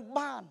វានឹង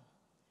បាន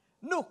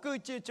នោះគឺ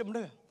ជាជំ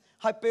នឿ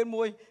ហើយពេល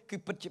មួយគឺ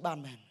ពិតជាបាន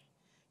មែន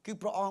គឺ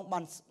ព្រះអង្គបា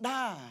នស្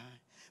ដារ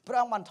ព្រះ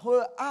អង្គបានធ្វើ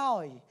ឲ្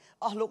យ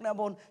អស់លោកអ្នក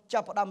បងចា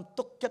ប់ផ្ដើម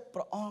ទុកចិត្ត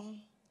ព្រះអង្គ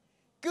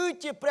គឺ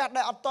ជាព្រះ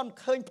ដែលអត់ទាន់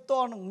ឃើញផ្ទា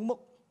ល់នឹងមុខ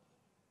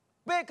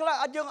ពេលខ្លះ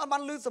យើងអត់បា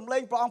នឮសំឡេ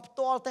ងព្រះអង្គផ្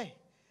ទាល់ទេ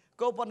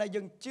ក៏ប៉ុន្តែ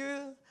យើងជឿ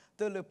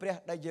ទៅលើព្រះ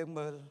ដែលយើង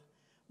មើល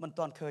មិន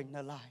ទាន់ឃើញ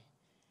នៅឡើយ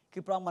គឺ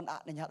ព្រះអង្គបានអ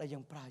នុញ្ញាតឲ្យយើ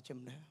ងប្រើជំ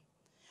នឿ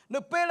នៅ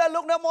ពេលដែល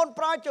លោកអ្នកមន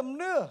ប្រើជំ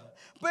នឿ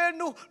ពេល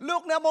នោះលោ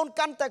កអ្នកមន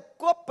កាន់តែ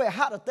គប់ពហ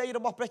រតីរ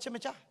បស់ព្រះជា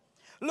ម្ចាស់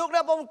លោកអ្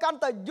នកមនកាន់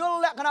តែយល់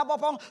លក្ខណៈរបស់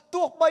ព្រះអង្គ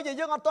ទោះបីជា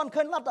យើងអត់ទាន់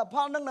ឃើញលទ្ធផ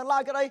លនឹងនៅឡើ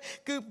យក៏ដោយ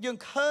គឺយើង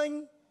ឃើញ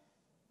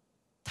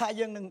ថា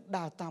យើងនឹង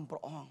ដើរតាមព្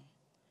រះអង្គ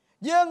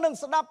យើងនឹង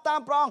ស្ដាប់តាម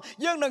ព្រះអង្គ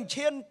យើងនឹង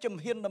ឈានជំ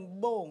ហានដំ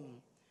បូង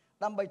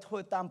ដើម្បីធ្វើ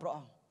តាមព្រះអ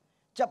ង្គ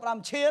ចាប់ផ្ដើម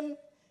ឈាន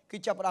គឺ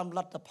ចាប់ផ្ដើមល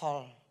ទ្ធផល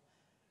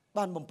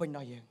បានបំពេញដ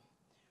ល់យើង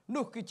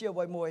នោះគឺជាអ្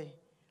វីមួយ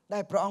ដែ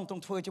លព្រះអង្គទ្រ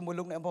ង់ធ្វើជាមួយ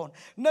លោកអ្នកបង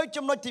នៅ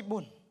ចំណុចទី4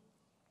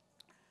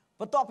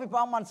បន្ទាប់ពីព្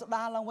រះអង្គបានស្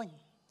ដារឡើងវិញ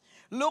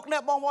លោកអ្ន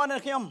កបងប្អូននិ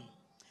ងខ្ញុំ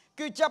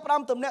គឺចាប់ផ្ដើ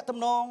មទំនាក់ទំ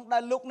នងដែ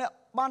លលោកអ្នក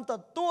បានទ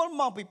ទួល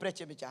មកពីព្រះ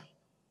ជាម្ចាស់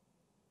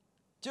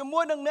ជាមួ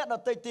យនឹងអ្នកដ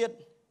ទៃទៀត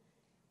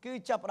គឺ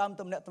ចាប់ផ្ដើម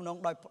ទំនាក់ទំនង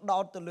ដោយផ្ដោ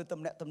តទៅលើ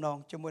ទំនាក់ទំនង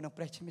ជាមួយនឹង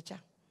ព្រះជាម្ចា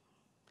ស់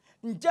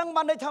អញ្ចឹង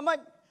បានន័យថាម៉េច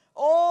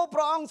អូព្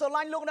រះអង្គស្រ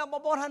ឡាញ់លោកអ្នកប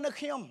ងប្អូនហើយនៅ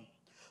ខ្ញុំ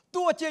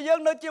ទោះជាយើង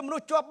នៅជាមនុ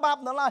ស្សជាប់បាប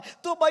នៅឡើយ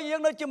ទោះបីយើ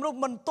ងនៅជាមនុស្ស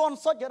មិនទាន់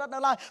សុចរិតនៅ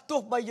ឡើយទោះ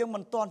បីយើងមិ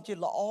នទាន់ជា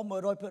ល្អ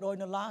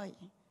 100% នៅឡើយ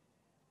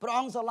ព្រះ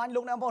អង្គស្រឡាញ់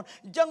លោកអ្នកបងប្អូន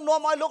អញ្ចឹងនាំ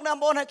ឲ្យលោកអ្នកប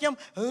ងប្អូនហើយខ្ញុំ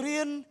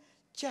រៀន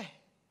ចេះ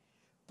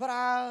ប្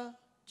រើ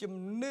ជំ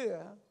នឿ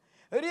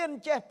រៀន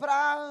ចេះប្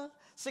រើ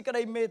សេចក្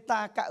តីមេត្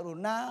តាករុ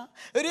ណា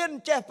រៀន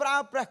ចេះប្រើ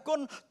ព្រះគុណ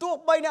ទោះ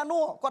បីអ្នក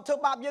នោះគាត់ធ្វើ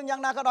បាបយើងយ៉ា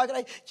ងណាក៏ដោយក្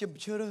តីជំ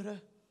ជឿរើ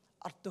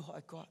អត់ទោស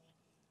ឲ្យគាត់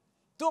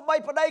ទោះបី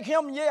ប្តីខ្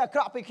ញុំនិយាយអាក្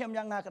រក់ពីខ្ញុំ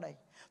យ៉ាងណាក្តី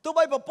ទោះ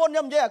បីប្រពន្ធខ្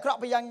ញុំនិយាយអាក្រក់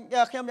ពី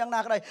ខ្ញុំយ៉ាងណា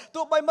ក្តី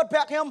ទោះបីមិត្តភ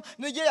ក្តិខ្ញុំ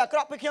និយាយអាក្រ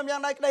ក់ពីខ្ញុំយ៉ា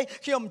ងណាក្តី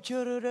ខ្ញុំជឿ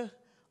រើ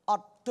អ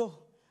ត់ទោស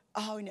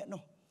ឲ្យអ្នក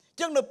នោះ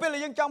ចឹងនៅពេលដែ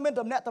លយើងចង់មាន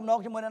ទំនាក់ទំនង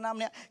ជាមួយអ្នកណា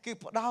ម្នាក់គឺ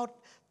ផ្ដោត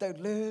ទៅ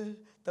លើ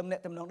ទំនា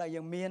ក់ទំនងដែល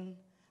យើងមាន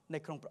នៅ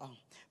ក្នុងព្រះអង្គ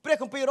ព្រះ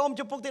គម្ពីររ៉ូម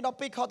ជំពូកទី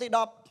12ខទី10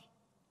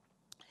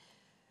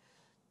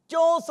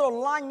ចូលស្រ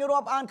ឡាញ់រា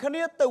ប់អានគ្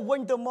នាទៅវិ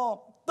ញទៅមក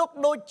ទុក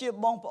ដូចជា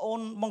បងប្អូន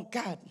បង្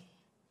កើត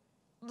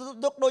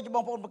ទុកដូចជាប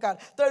ងប្អូនបង្កើត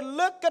ត្រូវ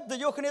លើកកិត្តិ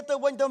យសគ្នាទៅ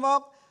វិញទៅម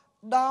ក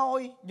ដោយ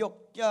យក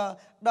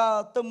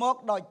ទៅមក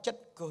ដោយចិត្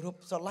តគោរព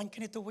ស្រឡាញ់គ្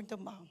នាទៅវិញទៅ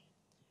មក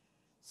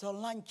ស្រ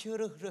ឡាញ់ជឿ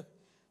រើស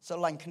ស្រ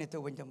ឡាញ់គ្នាទៅ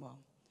វិញទៅមក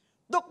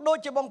ទុកដូច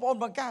ជាបងប្អូន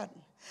បង្កើត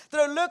ត្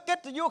រូវលើកកិ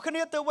ត្តិយសគ្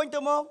នាទៅវិញទៅ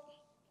មក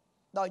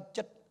ដោយ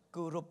ចិត្ត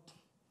គោរព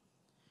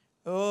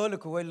លោក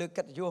គ្រូឲ្យលើក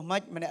កិត្តិយសមិ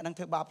នម្នាក់នឹង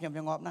ធ្វើបាបខ្ញុំ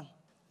យ៉ាងងាប់ហ្នឹង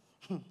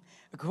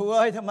គ្រូ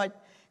អើយថាម៉េច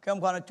ខ្ញុំ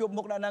គ្រាន់តែជួប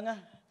មុខដល់ហ្នឹង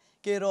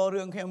គេរក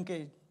រឿងខ្ញុំគេ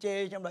ជេរ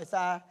ខ្ញុំដោយ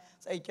សារ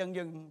ស្អីចឹង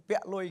យើងពា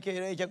ក់លុយគេ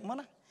អីចឹងមក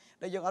ណា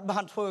ដែលយើងអត់បា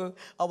នធ្វើ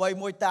អ្វី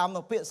មួយតាម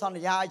ពាក្យស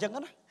ន្យាអីចឹង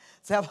ណា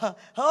ស្រាប់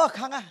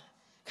ខាង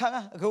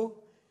គ្រូ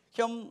ខ្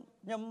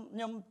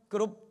ញុំគ្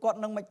រប់គាត់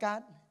នឹងមិនកើ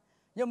ត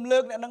ខ្ញុំលើ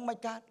កអ្នកនឹងមិន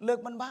កើតលើក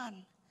មិនបាន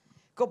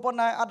ក៏ប៉ុន្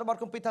តែអត្ថបទ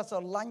គម្ពីរថាស្រ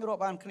ឡាញ់រា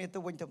ប់អានគ្នាទៅ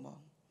វិញទៅមក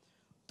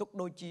ទុក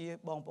ដូចជា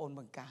បងប្អូន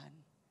បង្កើត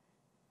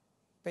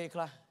ពេលខ្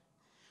លះ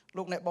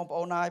លោកអ្នកបងប្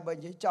អូនហើយបើ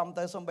និយាយចំ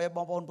ទៅសំបីប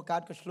ងប្អូនបង្កើ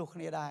តក៏ឆ្លោះគ្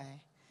នាដែរ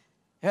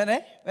ឃើញទេ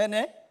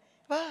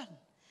បាទ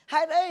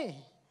ហេតុអី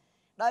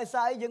ដោយ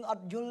សារយើងអ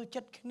ត់យល់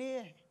ចិត្តគ្នា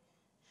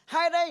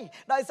ហេតុអី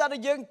ដោយសារតែ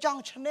យើងច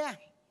ង់ឈ្នះ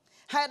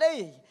ហេតុអី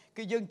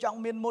គឺយើងចង់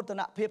មានមោទ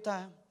នភាពថា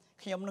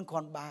ខ្ញុំនឹងគ្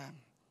រាន់បាន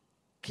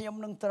ខ្ញុំ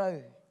នឹងត្រូវ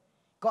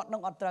គាត់នឹ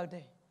ងអត់ត្រូវ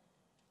ទេ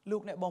លោ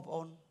កអ្នកបងប្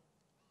អូន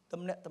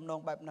ទំនាក់ទំនង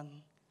បែបហ្នឹង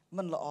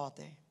មិនល្អ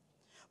ទេ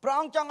ព្រះ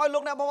អង្គចង់ឲ្យលោ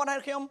កអ្នកបងប្អូនហើ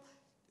យខ្ញុំ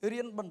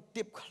រៀនបន្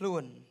ទាបខ្លួ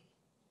ន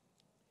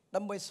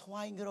ដើម្បីស្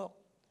វែងរក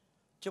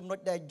ចំណុច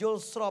ដែលយល់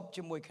ស្រប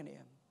ជាមួយគ្នា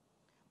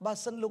បើ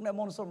សិនលោកអ្នក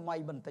មកសម័យ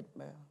បន្តិច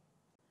មើល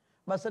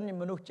បើសិនជា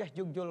មនុស្សចេះ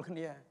យោគយល់គ្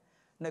នា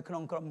នៅក្នុ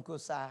ងក្រុមគ្រួ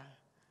សារ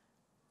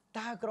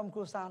តើក្រុមគ្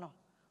រួសារនោះ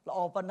ល្អ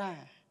ប៉ុណ្ណា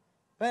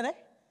ឃើញទេ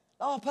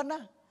ល្អប៉ុណ្ណា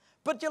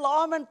ពិតជាល្អ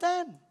មែនតើ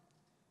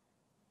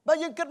បើ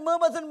យើងគិតមើល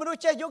បើសិនមនុស្ស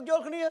ចេះយោគយ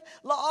ល់គ្នា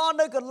ល្អ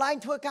នៅកន្លែង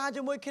ធ្វើការ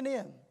ជាមួយគ្នា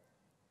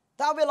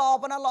តើវាល្អ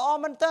ប៉ុណ្ណាល្អ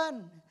មែនតើ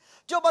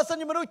ចុះបើសិន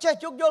ជាមនុស្សចេះ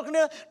យោគយល់គ្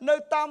នានៅ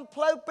តាម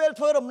ផ្លូវពេល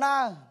ធ្វើដំណើ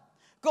រ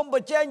កុំប្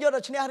រជែងយក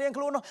តែឈ្នះរៀង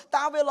ខ្លួននោះ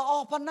តើវាល្អ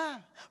ប៉ុណ្ណា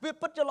វា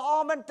ពិតជាល្អ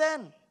មែនទែន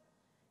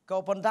ក៏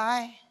ប៉ុន្តែ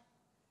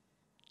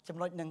ចំ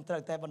ណុចនឹងត្រូ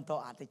វតែបន្ត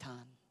អធិដ្ឋា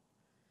ន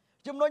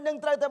ចំណុចនឹង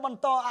ត្រូវតែបន្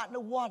តអ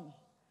នុវត្ត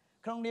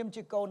ក្នុងនាម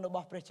ជាកូនរប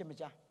ស់ព្រះជាម្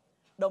ចាស់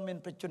ដ៏មាន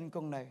ប្រជញ្ញគ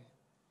ង់នៅ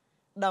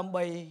ដើម្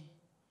បី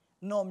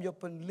នាំយក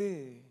ពន្លឺ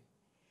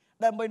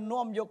ដើម្បី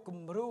នាំយកគំ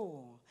រូ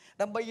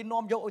ដើម្បី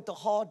នាំយកឧទា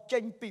ហរណ៍ចេ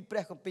ញពីព្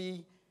រះគម្ពីរ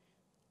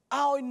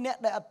ឲ្យអ្នក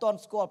ដែលអត់ទាន់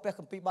ស្គាល់ព្រះ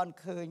គម្ពីរបាន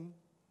ឃើញ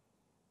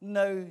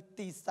នៅ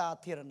ទីសា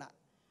ធារណៈ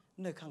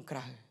នៅខាងក្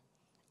រៅ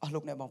អស់លោ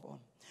កអ្នកបងប្អូន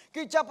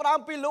គឺចាប់ផ្ដើម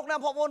ពីលោកអ្នក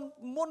បងប្អូន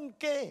មុន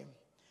គេ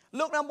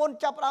លោកអ្នកមុន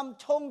ចាប់ផ្ដើម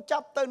ឈោងចា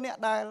ប់ទៅអ្នក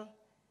ដែល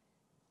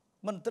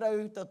មិនត្រូវ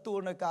ទទួល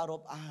នៅការរា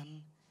ប់អាន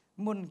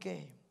មុនគេ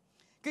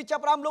គឺចា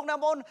ប់ផ្ដើមលោកអ្នកប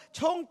ងប្អូន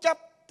ឈោងចា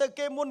ប់ទៅ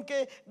គេមុនគេ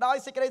ដោយ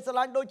សេចក្តីស្រ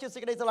ឡាញ់ដូចជាសេ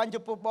ចក្តីស្រឡាញ់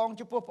ចំពោះបង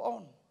ចំពោះប្អូ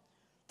ន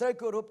ត្រូវ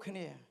គោរពគ្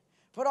នា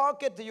ផ្ដល់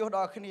កិត្តិយសដ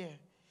ល់គ្នា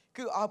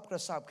គឺឲ្យប្រ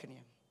សើរគ្នា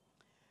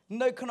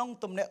នៅក្នុង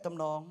ទំនាក់ទំ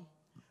នង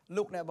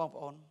លោកអ្នកបងប្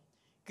អូន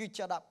គឺ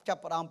ចាប់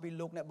ផ្ដើមពី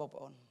លោកអ្នកបងប្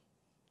អូន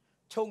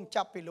ឈោង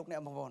ចាប់ពីលោកអ្ន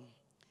កបងប្អូន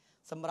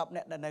សម្រាប់អ្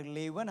នកដែលនៅ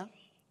លីវណា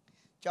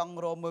ចង់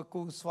រកមើល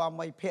គូស្វា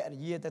មីភរិ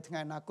យាទៅថ្ងៃ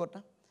អនាគត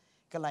ណា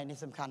កន្លែងនេះ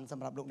សំខាន់ស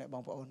ម្រាប់លោកអ្នកប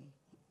ងប្អូន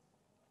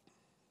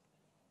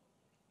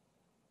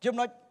ចំ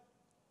ណុច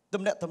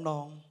ទំនាក់ទំន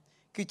ង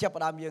គឺចាប់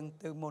ផ្ដើមយើង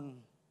ទៅមុន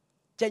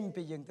ចេញ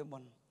ពីយើងទៅមុ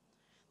ន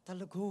តែ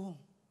លោកគ្រូ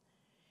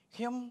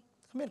ខ្ញុំ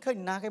គ្មានឃើញ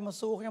ណាគេមក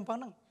សួរខ្ញុំប៉ុ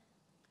ណ្ណឹង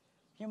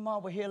ខ្ញុំមក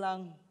វិហារឡើង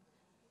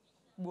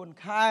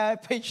4ខែ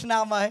2ឆ្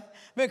នាំហើយ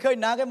មិនឃើញ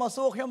ណាគេមក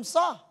សួរខ្ញុំ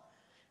សោះ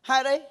ហេ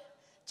តុអី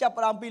ចាប់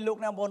ផ្ដើមពីលោក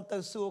អ្នកបងប្អូនទៅ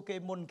សួរគេ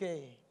មុនគេ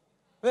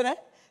ឃើញទេ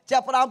ចា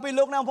ប់ផ្ដើមពី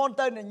លោកអ្នកបងប្អូន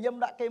ទៅញញឹម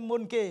ដាក់គេមុ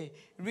នគេ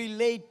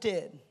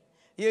related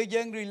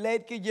យើង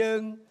relate គឺយើង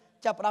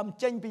ចាប់ផ្ដើម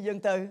ចេញពីយើង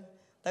ទៅ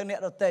អ្នក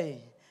ដទៃ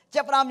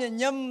ចាប់ផ្ដើមញ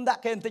ញឹមដា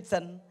ក់គេបន្តិចសិ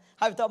ន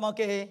ហើយបន្ទាប់មក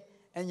គេ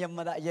ញញឹមម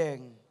កដាក់យើង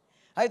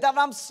ហើយតាម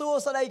តាមសួរ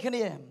ស្ដីគ្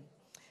នា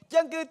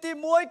ចឹងគឺទី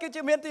1គឺ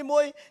ជាមានទី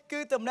1គឺ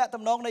ទំនាក់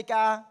ទំនងនៃ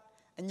ការ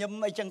ញញឹម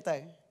អីចឹងទៅ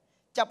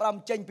ចាប់ផ្ដើម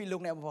ចេញពីលោ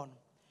កអ្នកបងប្អូន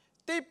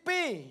ទី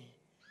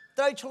2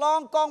ត្រូវឆ្លង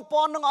កង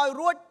ពាន់នឹងឲ្យ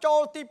រួចចូ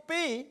លទី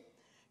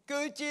2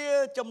គឺជា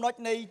ចំណុច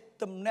នៃ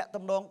ទំនាក់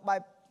ទំនងបែ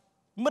ប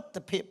មិត្ត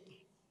ភាព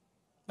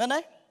មែន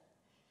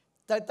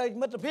ទេទៅ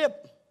មិត្តភាព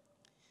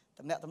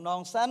ទំនាក់ទំនង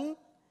សិន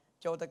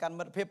ចូលទៅកាន់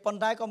មិត្តភាពប៉ុន្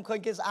តែកុំឃើញ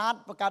គេស្អាត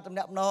បង្កើតទំ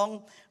នាក់ទំនង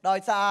ដោយ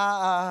សារ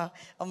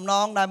អំណ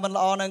ងដែលមិន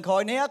ល្អនៅក្រោ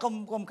យនេះ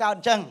កុំកើត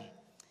អញ្ចឹង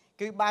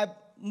គឺបែប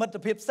មិត្ត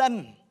ភាពសិន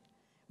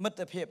មិត្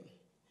តភាព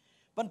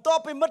បន្ទា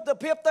ប់ពីមិត្ត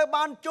ភាពទៅ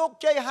បានជោគ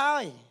ជ័យហើ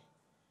យ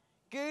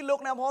គឺលោក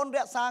អ្នកបងប្អូនរ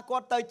ក្សាគា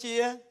ត់ទៅជា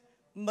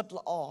មិត្ត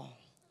ល្អ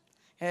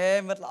ហេ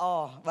មិត្តល្អ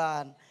បា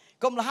ទ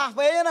កុំលះ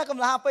ពេកណាកុំ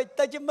លះពេក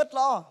ទៅជាមិត្ត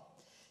ល្អ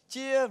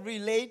ជា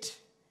relate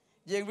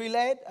យើង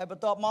relate ហើយប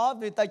ន្ទាប់មក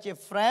វាទៅជា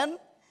friend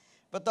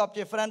បន្ទាប់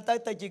ជា friend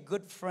ទៅជា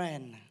good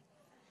friend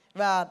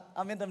បាទអ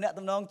ត់មានតំណែង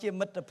តំណងជា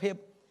មិត្តភាព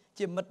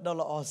ជាមិត្តដ៏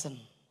ល្អសិន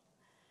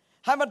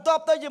ហើយបន្ទា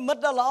ប់ទៅជាមិត្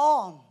តដ៏ល្អ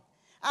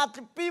អា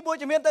ទី2មួយ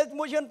ជំនាញទៅ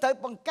មួយជំនាញត្រូវ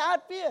បង្កើត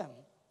វា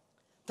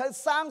ត្រូវ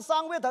សាងស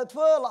ង់វាត្រូវធ្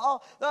វើល្អ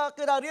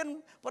គឺថារៀន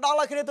ផ្ដល់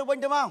ឲ្យគ្នាទៅវិញ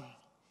ទៅមក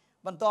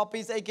បន្ទាប់ពី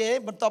ស្អីគេ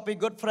បន្ទាប់ពី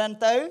good friend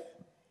ទៅ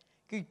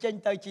គឺចេញ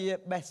ទៅជា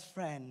best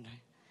friend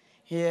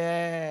យេ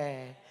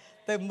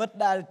ទៅមិត្ត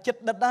ដែលចិត្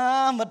តដិតណា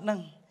មិត្តហ្នឹង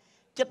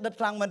ចិត្តដិត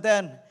ខ្លាំងមែនតើ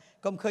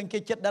កុំឃើញគេ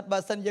ចិត្តដិតបើ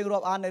សិនយើងរា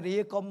ប់អាននារី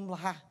កុំ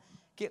លះ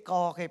គៀកក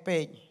គេពេ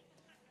ក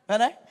ឃើញ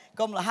ទេ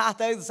កុំលះ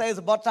ទៅសរសេរ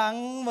សបុតតាំង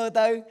មើល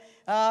ទៅ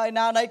ឯ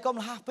ណាណីកុំ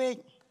លះពេក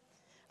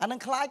អានឹង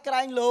ខ្លាចក្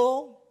រែងលោ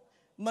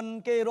មិន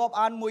គេរាប់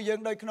អានមួយយើង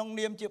ដោយក្នុង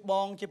នាមជាប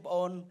ងជាប្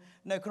អូន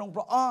នៅក្នុង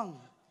ព្រះអង្គ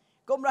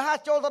កុំលះ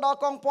ចូលទៅដល់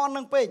កងពាន់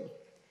នឹងពេក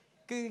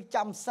គឺ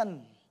ចាំសិន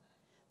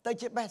ទៅ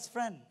ជា best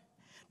friend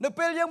នៅ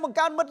ពេលយើងបង្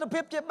កើតមិត្តភា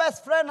ពជា best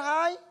friend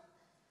ហើយ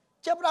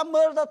ចាប់ផ្ដើម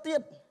មើលទៅទៀ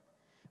ត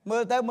មើ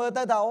លទៅ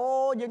ថាអូ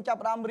យើងចាប់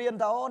ផ្ដើមរៀន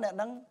ថាអូអ្នក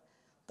ហ្នឹង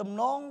ទំ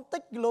នងតិ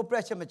ចគីឡូព្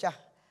រះជាម្ចាស់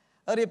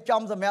រៀប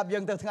ចំសម្រាប់យើ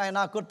ងទៅថ្ងៃអ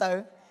នាគតទៅ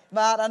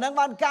បាទអាហ្នឹង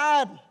បានកើ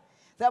ត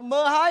តែ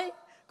មើលហើយ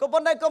ក៏ប៉ុ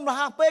ន្តែកុំ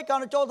លះពេកគា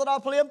ត់ចូលទៅដ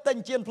ល់ភ្លាមទិញ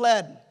ជៀនផ្លែ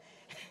ត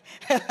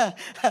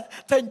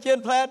ទិញជៀន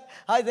ផ្លែត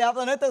ហើយស្រាប់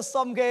តែទៅ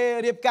សុំគេ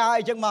រៀបការ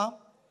អីចឹងមក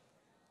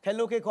គេ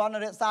លោកគេគ្រាន់តែ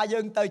រក្សាយើ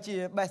ងទៅជា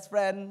best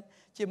friend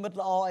ជាមិត្ត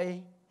ល្អអី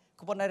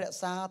ក៏ប៉ុន្តែរក្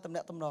សាតំ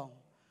ណែងតំណង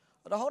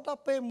រហូតដ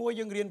ល់ពេលមួយ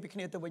យើងរៀនពីគ្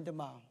នាទៅវិញទៅ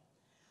មក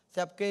ស្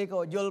រាប់គេក៏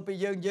យល់ពី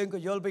យើងក៏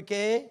យល់ពី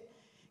គេ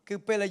គឺ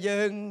ពេលដែលយើ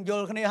ងយ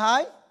ល់គ្នាហើ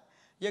យ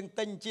យើង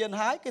ទិញជៀន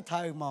ហើយគឺត្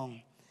រូវហ្មង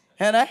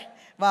ឃើញទេ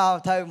បាទ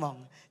ត្រូវហ្មង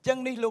អញ្ចឹង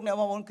នេះលោកអ្នក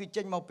បងប្អូនគឺ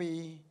ចេញមកពី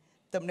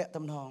តំណែង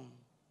តំណង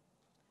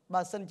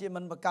បើសិនជា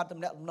មិនបង្កើតតំ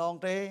ណែងតំណង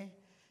ទេ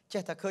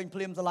ចេះតែឃើញភ្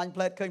លាមស្រឡាញ់ផ្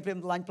លែតឃើញភ្លាម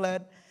ស្រឡាញ់ផ្លែត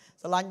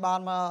ស្រឡាញ់បាន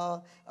ម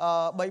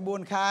ក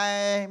3 4ខែ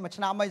មួយ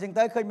ឆ្នាំអីចឹង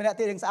ទៅឃើញម្នាក់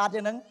ទៀតយ៉ាងស្អាត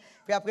ជាងហ្នឹង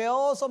ប្រាប់គេអូ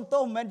សុំទោ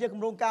សមិនមែនជាគ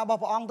ម្រោងការរបស់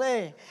ព្រះអង្គទេ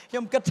ខ្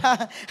ញុំគិតថា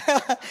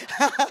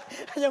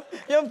ខ្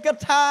ញុំគិត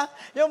ថា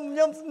ខ្ញុំ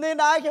នេះ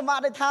ដែរខ្ញុំអ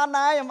ធិដ្ឋាន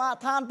ដែរខ្ញុំអធិ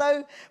ដ្ឋានទៅ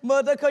មើ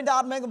លទៅឃើញថា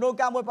អត់មែនគម្រោង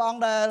ការមួយព្រះអង្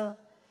គដែល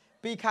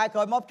2ខែក្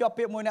រោយមកជាប់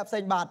ពាក្យមួយអ្នកផ្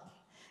សេងបាត់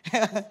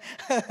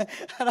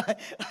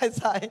ហើយ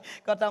ស្អី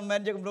គាត់ថាមិនមែន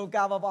ជាគម្រោង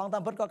ការរបស់ព្រះអង្គតា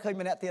មពិតគាត់ឃើញ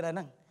ម្នាក់ទៀតហើយហ្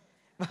នឹង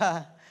បា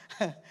ទ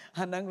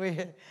អាហ្នឹងវា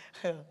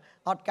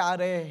អត់កើត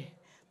ទេ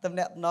តំ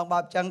ណែងតំណងបែ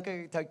បចឹងគឺ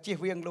ត្រូវជៀស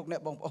វាងលោកអ្ន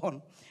កបងប្អូន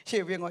ជៀ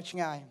សវាងឲ្យឆ្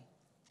ងាយ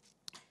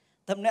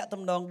តំណែង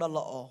តំណងដ៏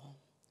ល្អ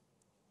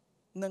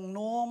នឹង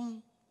នាំ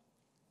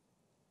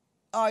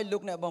ឲ្យលោ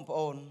កអ្នកបងប្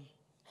អូន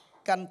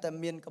កាន់តែ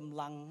មានកម្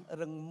លាំង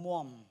រឹង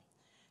មាំ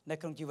នៅ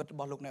ក្នុងជីវិតរ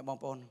បស់លោកអ្នកបង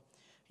ប្អូន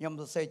ខ្ញុំ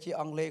សរសេរជា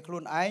អង់គ្លេសខ្លួ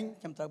នឯង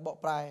ខ្ញុំត្រូវបក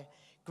ប្រែ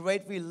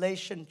Great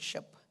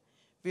relationship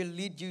will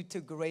lead you to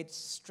great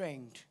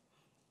strength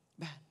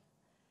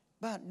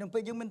បាទនៅពេ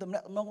លយើងមានតំណែ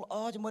ងតំណងល្អ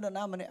ជាមួយនរ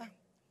ណាម្នាក់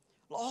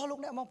ល្អលោក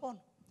អ្នកបងប្អូន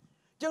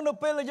ចឹងនៅ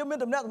ពេលយើងមាន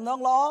តំណែងតំណង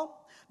ល្អ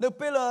នៅ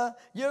ពេល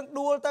យើង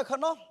ដួលទៅខា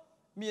ងនោះ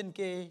មាន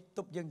គេទ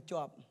ប់យើង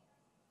ជាប់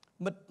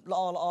មិត្តល្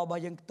អរប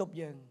ស់យើងទប់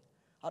យើង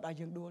អត់ឲ្យ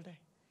យើងដួលទេ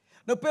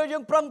នៅពេលយើ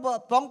ងប្រឹង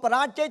ប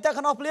រាជ័យទៅ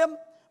ខាងនោះភ្លាម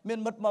មាន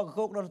មិត្តមកក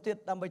កដល់ទៀត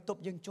ដើម្បីទ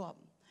ប់យើងជាប់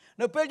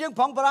នៅពេលយើង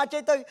ប្រឹងបរាជ័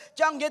យទៅ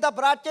ចង់និយាយថាប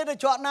រាជ័យទៅ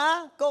ជាប់ណា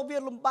ក៏វា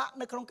លំបាក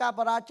នៅក្នុងការ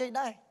បរាជ័យ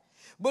ដែរ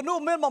មនុស្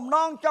សមានបំណ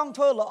ងចង់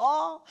ធ្វើល្អ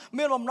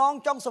មានបំណង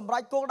ចង់សម្រេ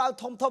ចគោលដៅ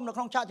ធំៗនៅ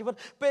ក្នុងឆាកជីវិត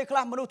ពេលខ្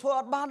លះមនុស្សធ្វើ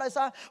អត់បានដោយ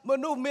សារម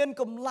នុស្សមាន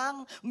កម្លាំង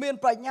មាន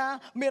ប្រាជ្ញា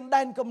មាន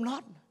ដែនកំណ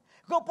ត់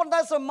ក៏ប៉ុន្តែ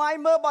សម័យ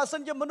មើលបើសិ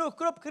នជាមនុស្ស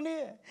គ្រប់គ្នា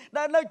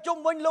ដែលនៅជុំ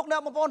វិញលោកអ្ន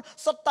កបងប្អូន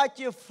សុទ្ធតែ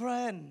ជា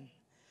friend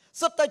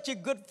សុទ្ធតែជា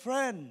good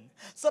friend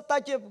សុទ្ធតែ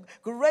ជា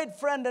great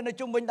friend ដែលនៅ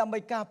ជុំវិញដើម្បី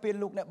ការពារ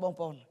លោកអ្នកបង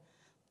ប្អូន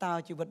តើ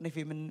ជីវិតនេះ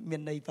វាមា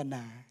នន័យប៉ុណ្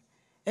ណា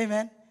អេមែ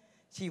ន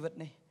ជីវិត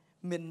នេះ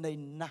មានន័យ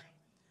ណាស់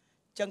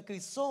ចឹងគឺ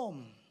សូម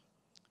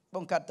ប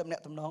ង្កើតទំនា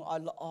ក់ទំនងឲ្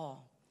យល្អ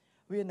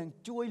វានឹង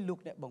ជួយលោក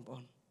អ្នកបងប្អូ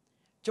ន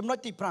ចំណុច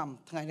ទី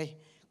5ថ្ងៃនេះ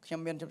ខ្ញុំ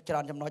មានច្រើ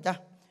នចំណុច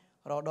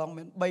រដង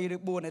មាន3ឬ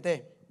4ទេ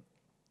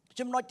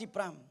ចំណុចទី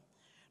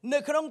5នៅ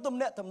ក្នុងទំ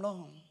នាក់ទំនង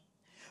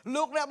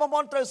លោកអ្នកបងប្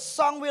អូនត្រូវស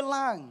ង់វា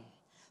ឡើង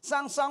សា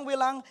ងសង់វា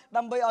ឡើង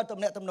ដើម្បីឲ្យទំ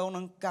នាក់ទំនង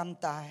នឹងកាន់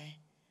តែ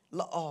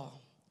ល្អ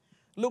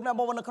លោកអ្នកប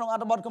ងប្អូននៅក្នុងអ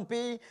ត្ថបទគម្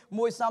ពីរ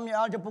1សាមូ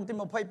អែលចំពុកទី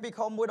22ខ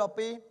1ដល់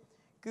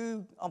2គឺ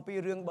អំពី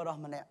រឿងបុរស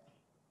ម្នាក់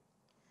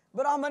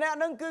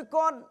ហ្នឹងគឺ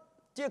គាត់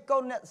ជាកូ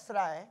នអ្នកស្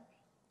រែ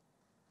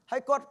ហើ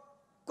យគាត់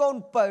កូន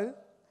ពៅ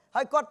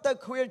ហើយគាត់ទៅ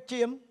ខ្វៀល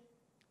ជៀម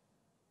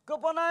ក៏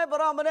ប៉ុន្តែបុ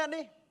រសម្នាក់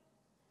នេះ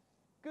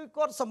គឺ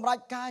គាត់សម្រេច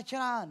ការច្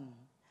រើន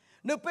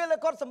នៅពេលដែល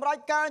គាត់សម្រេច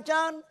ការច្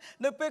រើន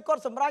នៅពេលគា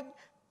ត់សម្រេច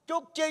ជោ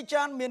គជ័យច្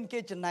រើនមានគេ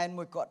ចំណែន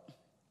មួយគាត់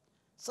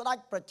ស្ដេច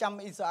ប្រចាំ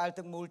អ៊ីស្រាអែល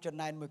ទាំងមូលចំ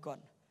ណែនមួយគា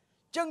ត់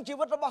ចឹងជី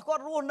វិតរបស់គា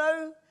ត់រស់នៅ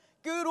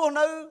គឺរស់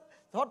នៅ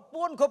រត់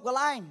ពួនគ្រប់កន្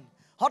លែង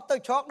ហត់ទៅ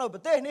ជ្រកនៅប្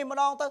រទេសនេះម្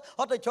ដងទៅ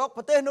ហត់ទៅជ្រក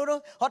ប្រទេសនោះ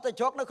ហត់ទៅ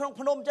ជ្រកនៅក្នុង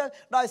ភ្នំចឹង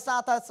ដោយសារ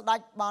តែស្ដេច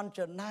បាន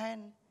ចំណែន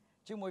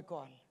ជាមួយ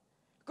គាត់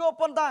ក៏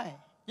ប៉ុន្តែ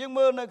យើង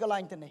មើលនៅកន្លែ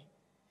ងទៅនេះ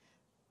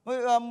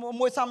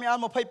1សាមូអែល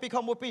22ខ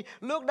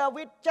1លោកដា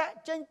វីតចាក់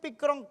ចេញពី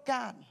ក្រុង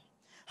កាត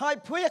ហើយ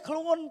ភៀសខ្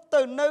លួន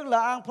ទៅនៅ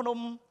លាអាងភ្នំ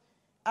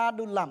អា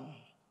ឌូឡាំ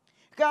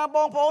ការប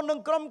ងប្អូននឹង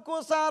ក្រុមគ្រួ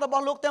សាររប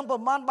ស់លោកទាំងប្រ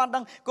មាណបានដឹ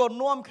ងក៏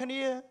នាំគ្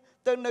នា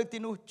ទៅនៅទី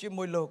នោះជា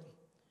មួយលោក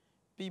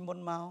ពីមុន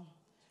មក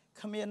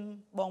គ្មាន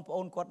បងប្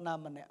អូនគាត់ណា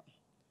ម្នាក់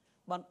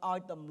បានឲ្យ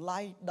តម្លៃ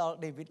ដល់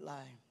ដេវីត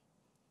ឡើយ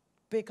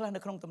ពេលខ្លះនៅ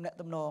ក្នុងទំនាក់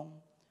ទំនង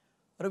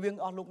រវាង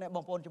អស់លោកអ្នកប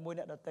ងប្អូនជាមួយ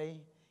អ្នកដទៃ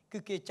គឺ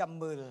គេចាំ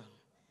មើល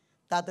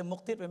តើទៅមុខ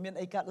ទៀតវាមាន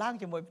អីកើតឡើង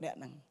ជាមួយម្នាក់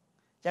ហ្នឹង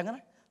អញ្ចឹង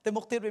ណាទៅ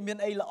មុខទៀតវាមាន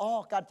អីល្អ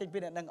កើតចេញពី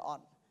អ្នកហ្នឹងអ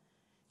ត់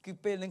គឺ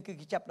ពេលហ្នឹងគឺ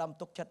គេចាប់ដើម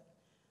ទុកចិត្ត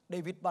ដេ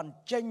វីតបាន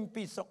ចេញ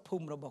ពីស្រុកភូ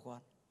មិរបស់គា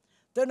ត់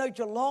ទៅនៅ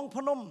ចន្លង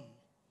ភ្នំ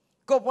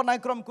ក៏ប៉ុន្តែ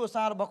ក្រុមគ្រួ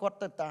សាររបស់គាត់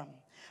ទៅតាម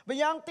ម្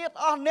យ៉ាងទៀត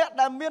អស់អ្នក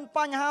ដែលមានប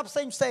ញ្ហាផ្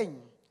សេង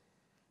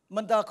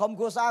មិនតែក្រុម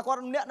គ្រួសារគា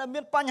ត់អ្នកដែល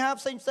មានបញ្ហា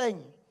ផ្សេង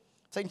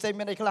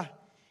មានអីខ្លះ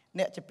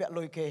អ្នកជាពាក់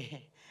លុយគេ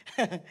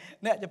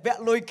អ្នកជាពាក់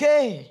លុយគេ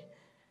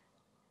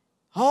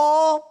ហូ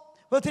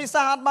វិធី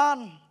សាស្ត្របាន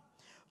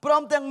ព្រ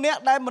មទាំងអ្នក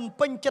ដែលមិន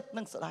ពេញចិត្ត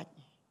នឹងស្ដេច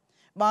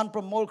បានប្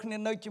រមូលគ្នា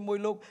នៅជាមួយ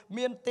លោក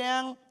មានទាំ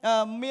ង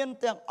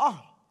អ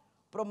ស់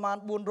ប្រមាណ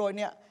400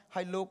នាក់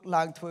ហើយលោក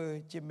ឡើងធ្វើ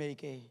ជាមេ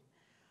គេ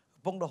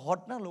កំពុងរហ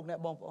ត់ណាលោកអ្នក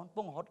បងប្អូនកំ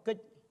ពុងរហត់កិច្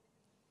ច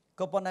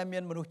ក៏ប៉ុន្តែមា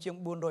នមនុស្សជាង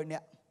400នា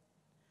ក់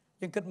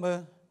យើងគិតមើល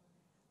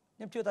ខ្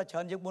ញុំជឿថាច្រើ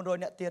នជាង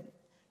400នាក់ទៀត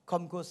ក្រុ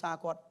មគ្រួសារ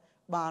គាត់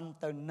បាន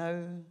ទៅនៅ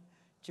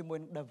ជាមួយ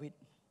នឹងដាវីត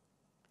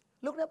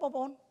លោកអ្នកបងប្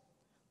អូន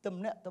ទំ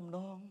នាក់ទំន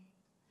ង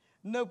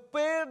នៅ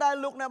ពេលដែល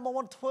លោកអ្នកបងប្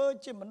អូនធ្វើ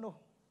ជាមនុស្ស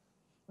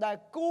ដែល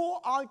គួរ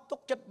ឲ្យទុក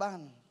ចិត្តបាន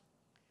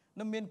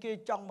នៅមានគេ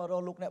ចង់មករ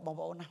កលោកអ្នកបង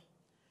ប្អូនណា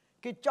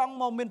គេចង់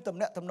មកមានទំ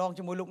នាក់ទំនង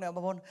ជាមួយលោកអ្នកប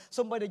ងប្អូន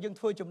សូម្បីតែយើង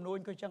ធ្វើចំនួន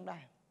ក៏ចឹងដែ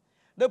រ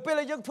នៅពេល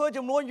ដែលយើងធ្វើ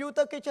ចំនួនយូរ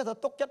ទៅគេចេះតែ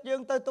ទុកចិត្តយើ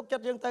ង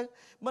ទៅ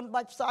មិន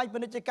បាច់ផ្សាយពា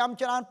ណិជ្ជកម្ម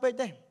ច្រើនពេក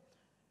ទេ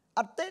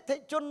អតិថិ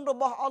ជនរ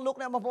បស់អស់លោក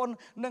អ្នកបងប្អូន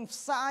នឹងផ្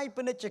សាយ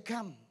ពាណិជ្ជក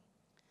ម្ម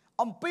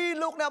អំពី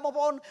លោកអ្នកបង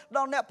ប្អូនដ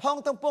ល់អ្នកផង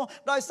ទាំងពួង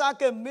ដោយសារ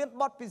គេមាន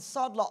បទពិ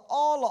សោធន៍ល្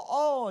អ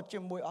ជា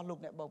មួយអស់លោក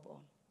អ្នកបងប្អូ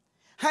ន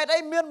ហេតុ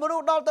អីមានមនុ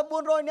ស្សដល់ទៅ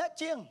400នាក់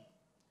ជាង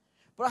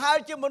ប្រហែល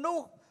ជាមនុស្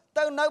ស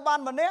ទៅនៅបាន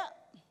ម្នាក់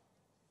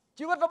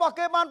ជីវិតរបស់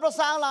គេបានប្រ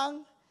សើរឡើង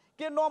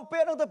គេនាំពា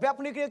ក្យនឹងទៅប្រាប់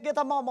គ្នាគេ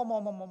ថាមក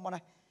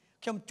នេះ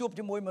ខ្ញុំជួប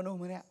ជាមួយមនុស្ស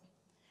ម្នាក់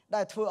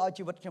ដែលធ្វើឲ្យ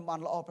ជីវិតខ្ញុំបាន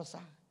ល្អប្រ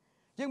សើរ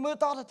យើងមើល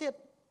តទៅទៀត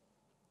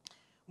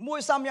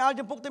1សាមូអែល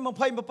ចំពុកទី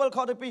27ខ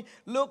ទី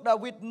2លោកដា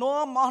វីត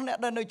នាំអស់អ្នក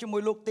ដែលនៅជាមួ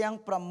យលោកទាំង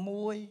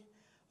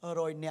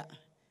600នាក់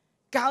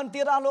កើន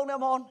ទៀតអស់លោកអ្នក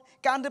បង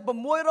កើនទៀត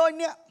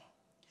600នាក់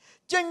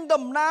ចេញ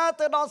ដំណើរ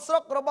ទៅដល់ស្រុ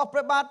ករបស់ព្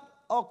រះបាទ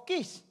អូគី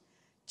ស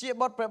ជា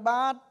បុត្រព្រះ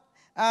បាទ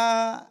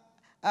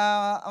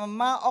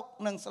ម៉ាអុក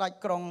នឹងស្ដេច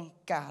ក្រុង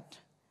កាត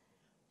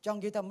ចង់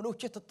និយាយថាមនុស្ស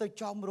ចេះទៅ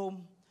ចោមរោម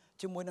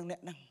ជាមួយនឹងអ្ន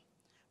កហ្នឹង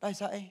ដោយ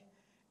សារអី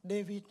ដេ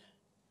វីត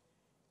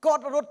គា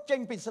ត់រត់ចេញ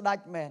ពីស្ដេច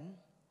មែន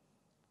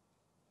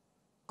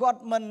គា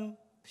ត់មិន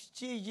ព្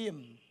យាយាម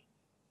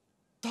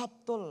តប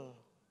ទល់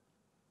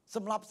ស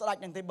ម្រាប់ស្ដេច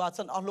នឹងទេបើ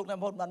សិនអស់លោកអ្នក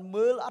បងបាន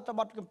មើលអត្ថប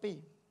ទគម្ពីរ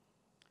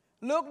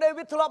លោកដេ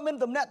វីតធ្លាប់មាន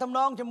ទំនាក់ទំន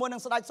ងជាមួយនឹ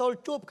ងស្ដេចសូល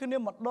ជួបគ្នា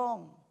ម្ដង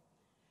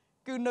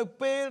គឺនៅ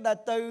ពេលដែល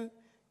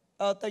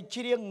ទៅ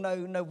ច្រៀង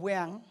នៅ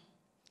វាំង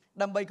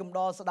ដើម្បីកំដ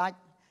រស្ដេច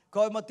ក្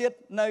រោយមកទៀត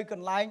នៅក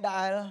ន្លែង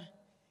ដែល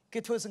គេ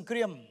ធ្វើសង្គ្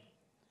រាម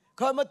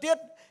ក្រោយមកទៀត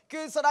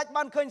គឺស្ដេច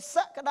បានឃើញស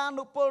ក្តា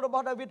នុពលរប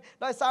ស់ដាវីត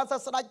ដោយសារ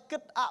ស្ដេចគិ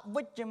តអ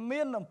វិជ្ជ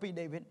មានអំពី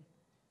ដាវីត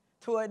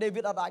ធ្វើឲ្យដាវី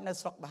តអត់អាចនៅ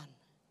ស្រុកបាន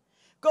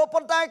ក៏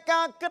ប៉ុន្តែ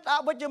ការគិតអ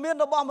វិជ្ជមាន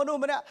របស់មនុស្ស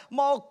ម្នាក់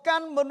មកកា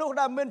ន់មនុស្ស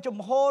ដែលមានចំ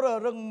ហរ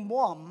រឹង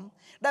មាំ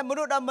ដែលម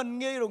នុស្សដែលមិន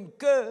ងាយរង្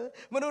គើ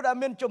មនុស្សដែល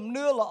មានជំ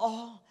នឿល្អ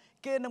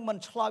គេនឹងមិន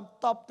ឆ្លើយ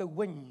តបទៅ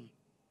វិញ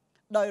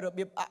ដោយរ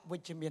បៀបអវិ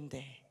ជ្ជមាន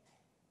ទេ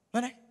មែ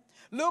នទេ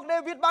លោកដា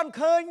វីតបាន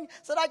ឃើញ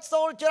ស្ដេច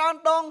សូលច្រើន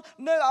ដង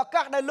នៅឱ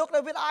កាសដែលលោក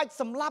ដាវីតអាច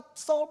សម្លាប់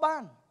សូលបា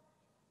ន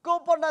ក៏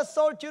ប៉ុន្តែ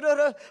សូលជ្រើស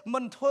រើសមិ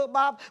នធ្វើ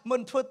បាបមិ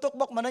នធ្វើទុក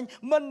បុកម្នេញ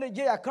មិននិ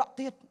យាយអាក្រក់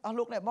ទៀតអស់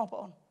លោកអ្នកបងប្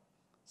អូន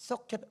សុ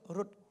ខចិត្តរ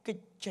ត់គេច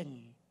ចេញ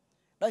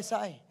ដោយសារ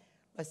អី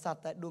ដោយសារ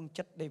តែដួង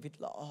ចិត្តដាវីត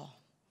ល្អ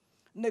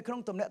នៅក្នុង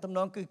ទំនាក់ទំន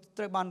ងគឺ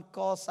ត្រូវបានក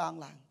សាង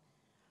ឡើង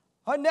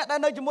ហើយអ្នកដែល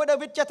នៅជាមួយដា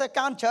វីតចេះតែ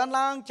កើនច្រើន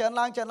ឡើងអញ្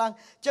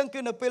ចឹងគឺ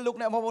នៅពេលលោក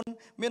អ្នកបងប្អូន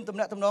មានទំ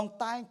នាក់ទំនង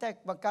តែងតែ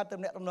បង្កើត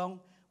ទំនាក់ទំនង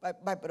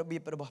បែបរបៀ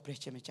បរបស់ព្រះ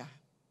ជាម្ចាស់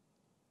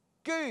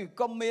គឺ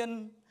ក៏មាន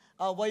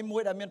អ្វីមួ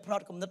យដែលមានផ្ន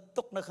ត់គំនិត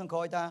ទុកនៅខាងក្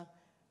រោយថា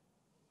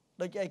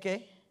ដូចអីគេ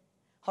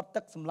ហត់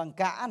ទឹកសម្លង្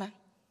កាណា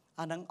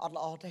អាហ្នឹងអត់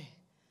ល្អទេ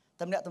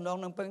ទំនាក់ទំនង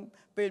នឹង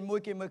ពេលមួយ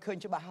គេមើលឃើញ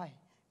ច្បាស់ហើយ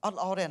អត់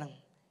ល្អទេហ្នឹង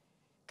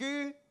គឺ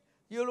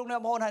យកលោកអ្នក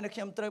បងប្អូនហើយនៅខ្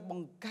ញុំត្រូវប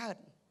ង្កើត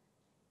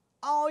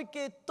ឲ្យ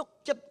គេទុក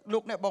ចិត្តលោ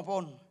កអ្នកបងប្អូ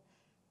ន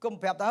កុំ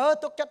ប្រាប់ថា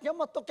ទុកចិត្តខ្ញុំ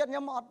អ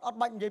ត់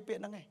បាច់និយាយពាក្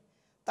យហ្នឹងទេ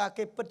តើ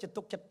គេពិតជា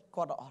ទុកចិត្ត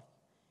គាត់អត់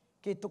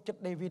គេទុកចិត្ត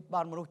ដាវីត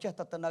បានមនុស្សចេះ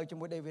តែទៅនៅជា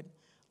មួយដាវីត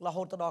រ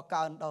ហូតទៅដល់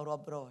កើនដល់រា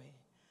ប់រយ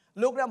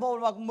លោកអ្នកបងប្អូន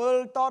មកមើល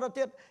តទៅ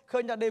ទៀតឃើ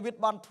ញថាដាវីត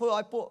បានធ្វើ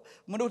ឲ្យពួក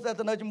មនុស្សដែល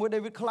ទៅនៅជាមួយ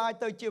ដាវីតខ្លាច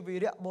ទៅជាវី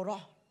រៈបុរ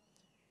ស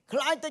ខ្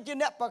លាចទៅជា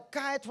អ្នកបក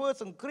កែធ្វើ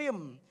សង្គ្រាម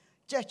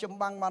ចេះចម្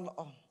បាំងបានល្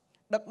អ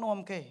ដឹកនាំ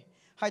គេ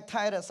ហើយ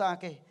ថែរក្សា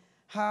គេ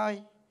ហើយ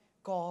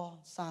ក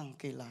សាង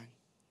គេឡើង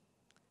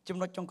ចំ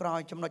ណុចចុងក្រោយ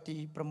ចំណុចទី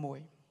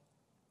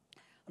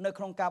6នៅ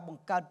ក្នុងការប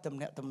ង្កើតទំ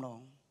នាក់ទំនង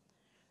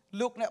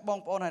លោកអ្នកបង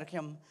ប្អូនហើយខ្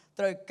ញុំ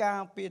ត្រូវការ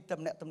ពី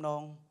ទំនាក់ទំន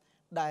ង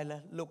ដែល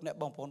លោកអ្នក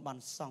បងប្អូនបាន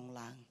សង់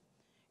ឡើង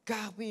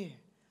ការវា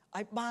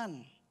ឲ្យបាន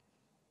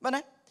មែន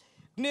ទេ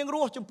នាងរ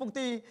ស់ចំពុក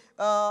ទី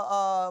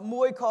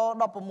1ខ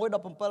16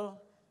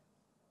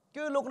 17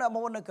គឺលោកអ្នកប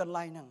ងប្អូននៅកន្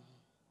លែងហ្នឹង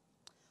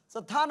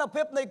ស្ថាន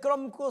ភាពនៃក្រុ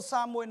មគ្រួ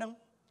សារមួយហ្នឹង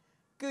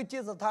គឺជា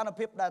ស្ថាន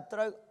ភាពដែលត្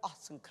រូវអ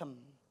ស់សង្ឃឹម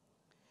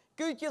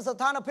គឺជាស្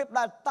ថានភាព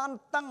ដែលតាន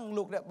តឹង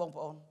លោកអ្នកបង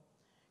ប្អូន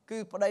គឺ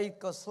ប្តី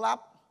ក៏ស្លា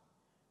ប់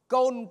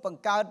កូនប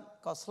ង្កើត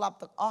ក៏ស្លាប់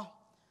ទាំងអស់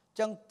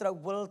ចឹងត្រូវ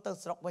វិលទៅ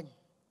ស្រុកវិញ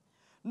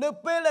នៅ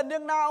ពេលដែលនា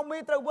ងណាអូមី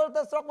ត្រូវវិល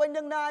ទៅស្រុកវិញ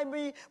នាងណាអូ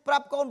មីប្រា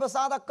ប់កូនប្រ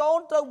សាថាកូន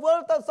ត្រូវវិល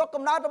ទៅស្រុក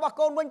កំណើតរបស់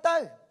កូនវិញទៅ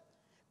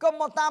កុំ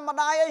មកតាមម្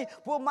ដាយអី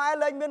ពួកម៉ែ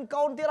លែងមាន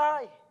កូនទៀតហើ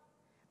យ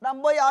ដើ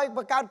ម្បីឲ្យប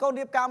ង្កើតកូន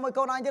រៀបការមួយ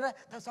កូនឯងទៀត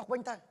ទៅស្រុកវិ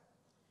ញទៅ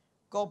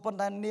ក៏ប៉ុន្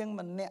តែនាង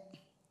ម្នាក់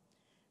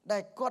ដែ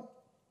លគាត់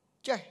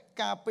ចេះ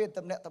ការពារ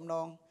ទំនាក់ទំន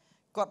ង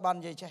គាត់បាន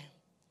និយាយចេះ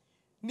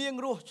នាង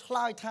រស់ឆ្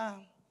លើយថា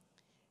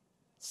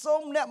សូ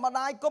មអ្នកម្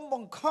ដាយកុំប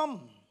ង្ខំ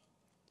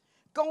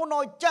កូន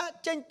ឲ្យចាក់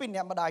ចេញពីអ្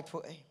នកម្ដាយធ្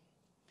វើអី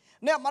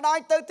អ្នកម្ដាយ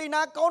ទៅទី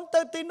ណាកូន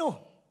ទៅទីនោះ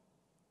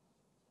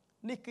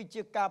នេះគឺ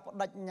ជាការប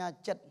ដិញ្ញា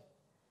ចិត្ត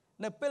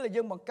នៅពេលដែល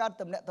យើងបង្កើត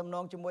ទំនាក់ទំន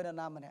ងជាមួយនរ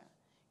ណាម្នាក់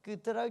គឺ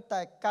ត្រូវតែ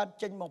កើត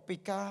ចេញមកពី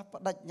ការប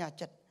ដិញ្ញា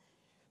ចិត្ត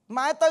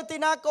ម៉ែទៅទី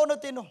ណាកូននៅ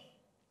ទីនោះ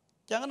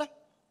អញ្ចឹងណា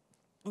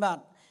បាទ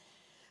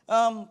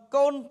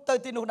កូនទៅ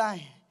ទីនោះដែរ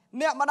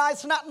អ្នកម្ដាយ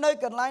ស្នាក់នៅ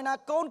កន្លែងណា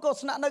កូនក៏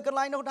ស្នាក់នៅកន្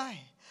លែងនោះដែរ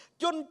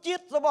ជនជា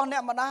តិរបស់អ្ន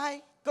កម្ដាយ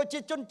ក៏ជា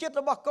ជនជាតិ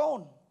របស់កូន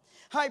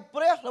ហើយ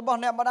ព្រះរបស់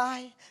អ្នកម្ដាយ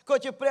ក៏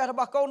ជាព្រះរ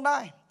បស់កូនដែ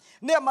រ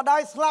អ្នកម្ដា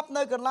យស្លាប់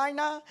នៅកន្លែង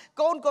ណា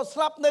កូនក៏ស្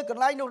លាប់នៅក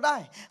ន្លែងនោះដែ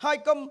រហើ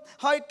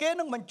យគេ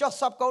នឹងមិនចោះ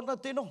សពកូននៅ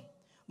ទីនោះ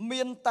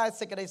មានតែ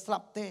សេចក្តីស្លា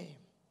ប់ទេ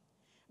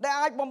ដែល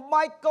អាចបំ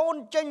បែកកូន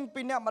ចេញ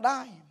ពីអ្នកម្ដា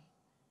យ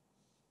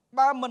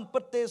បើមិនពិ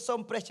តទេសូម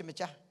ព្រះជាម្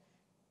ចាស់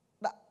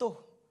ដាក់ទោស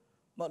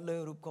មកលើ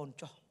រូបកូន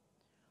ចុះ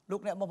លោ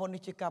កអ្នកបងប្អូន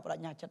នេះជាការបដិ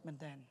ញ្ញាចិត្តមែន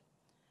តើ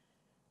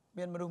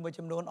មានមនុស្សមួយ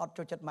ចំនួនអត់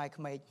ចូលចិត្តម៉ែ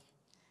ក្មេក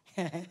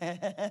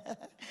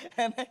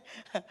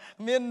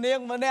មាននាង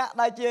ម្នាក់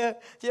ដែល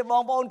ជាប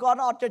ងប្អូនគាត់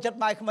អត់ចូលចិត្ត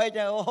ម៉ែក្មេក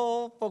អូ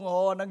ពងហ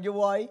នឹងយូរ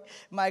ហើយ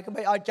ម៉ែក្មេ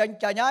កឲ្យចាញ់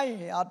ហើយ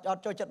អ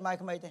ត់ចូលចិត្តម៉ែ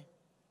ក្មេកទេ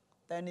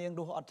តែនាង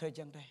រស់អត់ធ្វើ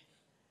ចឹងទេ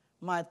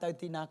ម៉ែទៅ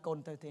ទីណាកូន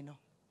ទៅទីនោះ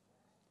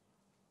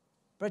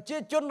ប្រជា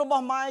ជនរប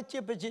ស់ម៉ែជា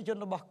ប្រជាជន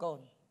របស់កូន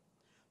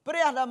ព្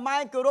រះដែលម៉ែ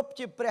គោរព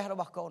ជាព្រះរ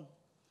បស់កូន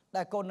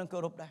ដែលកូននឹងគោ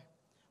រពដែរ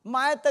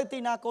ម៉ែទៅទី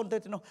ណាកូនទៅ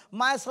ទីនោះ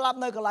ម៉ែស្លាប់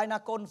នៅកន្លែងណា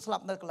កូនស្លា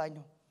ប់នៅកន្លែង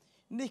នោះ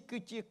នេះគឺ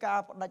ជាការ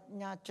បដិ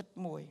ញ្ញាចិត្ត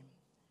មួយ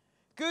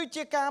គឺ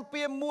ជាការ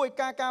ពារមួយ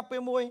ការពា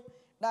រមួយ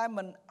ដែល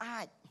មិន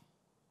អាច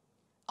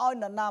ឲ្យ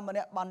នរណាម្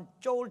នាក់បាន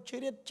ចូលជ្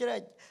រៀតជ្រែ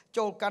ក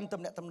ចូលកាន់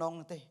ទំនាក់ទំនង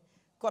នោះទេ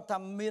គាត់ថា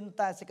មាន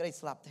តែសេចក្តី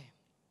ស្លាប់ទេ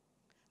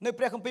នៅ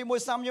ព្រះគម្ពីរ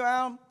1សាមយូអែ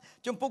ល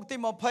ជំពូកទី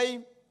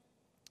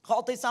20ខ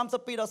ទី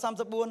32ដល់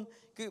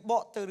34គឺប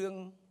កទៅរឿង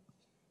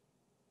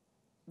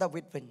ដា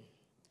វីតវិញ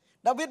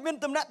ដាវីតមាន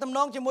ទំនាក់ទំន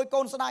ងជាមួយ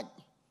កូនស្ដេច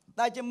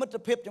ដែលជាមិត្ត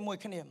ភាពជាមួយ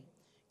គ្នា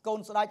កូន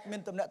ស្ដេចមា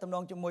នទំនាក់ទំន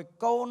ងជាមួយ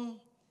កូន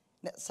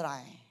អ្នកស្រែ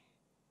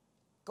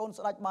កូន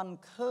ស្ដេចបាន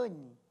ឃើញ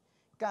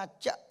ការ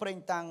ចាក់ប្រេង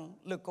តាំង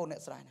លើកូនអ្ន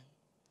កស្រែហ្នឹង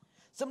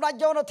សម្ដេច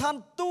យ៉ូណាថាន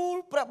ទូល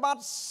ព្រះបាទ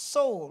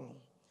សូល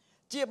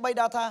ជាបិ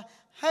តាថា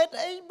ហេតុ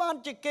អីបាន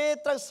ជាគេ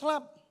ត្រូវស្លា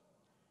ប់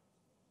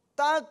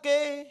តើគេ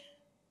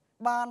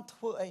បាន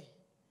ធ្វើអី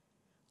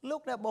លោ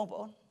កអ្នកបងប្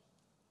អូន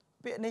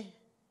ពាក្យនេះ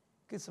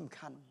គឺសំ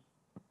ខាន់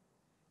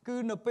គឺ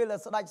នៅពេលដែល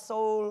ស្ដេច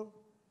សូល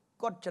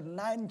គាត់ចំ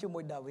ណែនជាមួ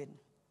យដាវីត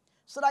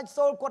ស្ដេច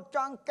សូលគាត់ច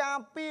ង់ការ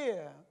ពារ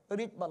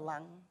រាជបល្ល័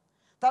ង្ក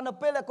តែនៅ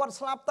ពេលដែលគាត់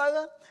ស្លាប់ទៅ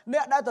អ្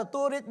នកដែលទ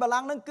ទួលរាជបល្ល័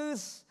ង្កហ្នឹងគឺ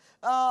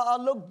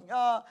លោក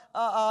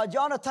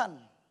យ៉ូណាថា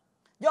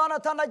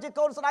នដែលជា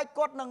កូនស្ដេច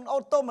គាត់នឹងអូ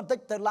តូម៉ាទិក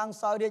ទៅឡើង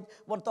សោយរាជ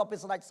បន្ទាប់ពី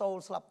ស្ដេចសូល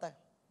ស្លាប់ទៅ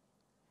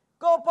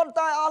ក៏ប៉ុន្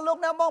តែអស់លោក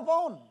អ្នកបងប្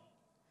អូន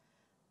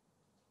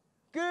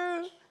គឺ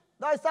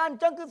ដោយសារអ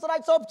ញ្ចឹងគឺស្ដេច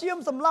សូលព្យាយាម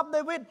សម្លាប់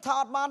ដាវីតថា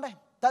អត់បានទេ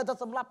ត្រូវតែ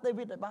សម្លាប់ដា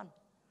វីតឲ្យបាន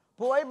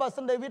ព្រោះអីបើ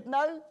សិនដាវីត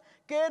នៅ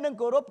គេនឹង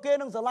គោរពគេ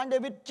នឹងស្រឡាញ់ដា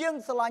វីតជាង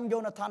ស្រឡាញ់យ៉ូ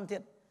ណាថានទៀ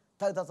ត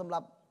ត្រូវតែសម្លា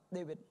ប់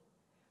ដាវីត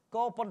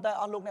ក៏ប៉ុន្តែ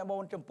អស់លោកអ្នកបង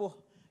ប្អូនចំពោះ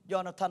យ៉ូ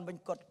ណាថានវិញ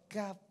គាត់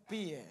ការ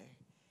ពារ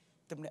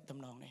ទំនាក់ទំ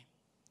នងនេះ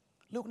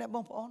លោកអ្នកប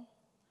ងប្អូន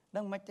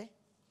ដឹងមិនទេ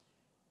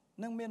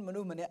នឹងមានមនុ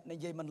ស្សម្នាក់និ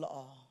យាយមិនល្អ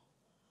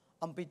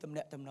អំពីទំ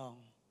នាក់ទំនង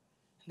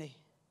នេះ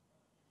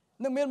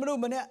នឹងមានមនុស្ស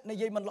ម្នាក់និ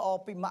យាយមិនល្អ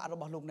ពីម៉ាក់រ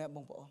បស់លោកអ្នកប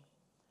ងប្អូន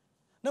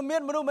នឹងមា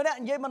នមនុស្សម្នាក់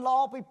និយាយមិនល្អ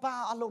ពីប៉ា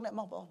អស់លោកអ្នក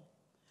បងប្អូន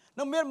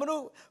នឹងមានមនុ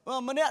ស្ស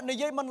ម្នាក់និ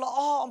យាយមិនល្អ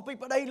អំពី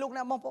ប្តីលោក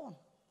អ្នកបងប្អូន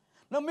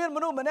នឹងមានម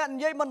នុស្សម្នាក់និ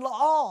យាយមិនល្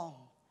អ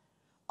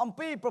អំ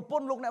ពីប្រព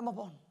ន្ធលោកអ្នកបង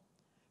ប្អូន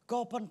ក៏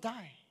ប៉ុន្តែ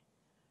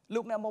លោ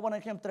កអ្នកបងប្អូន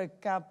ខ្ញុំត្រូវ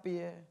ការពា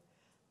រ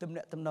ទំ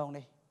នាក់ទំនង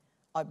នេះ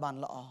ឲ្យបាន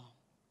ល្អ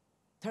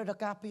ត្រូវតែ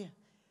ការពារ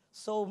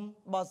សូម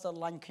បើស្រ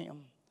ឡាញ់ខ្ញុំ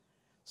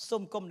សូ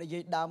មកុំនិយា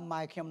យដើម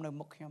ម៉ែខ្ញុំនៅ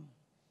មុខខ្ញុំ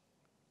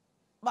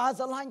បើ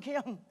ស្រឡាញ់ខ្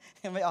ញុំ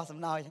មិនអស់សំ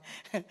ណើច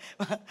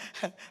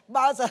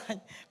បើស្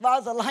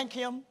រឡាញ់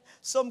ខ្ញុំ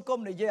សូមកុំ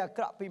និយាយអា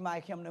ក្រក់ពីម៉ែ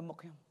ខ្ញុំនៅមុខ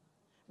ខ្ញុំ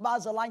បើ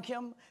ស្រឡាញ់ខ្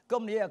ញុំ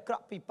កុំនិយាយអាក្រ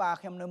ក់ពីប៉ា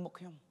ខ្ញុំនៅមុខ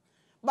ខ្ញុំ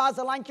បើ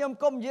ស្រឡាញ់ខ្ញុំ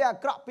កុំនិយាយអា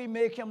ក្រក់ពី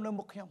មេខ្ញុំនៅ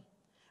មុខខ្ញុំ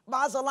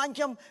បើស្រឡាញ់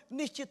ខ្ញុំ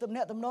នេះជាទំ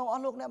នាក់ទំនងអ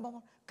ស់លោកអ្នកបងប្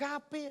អូនការ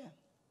ពារ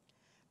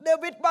ដា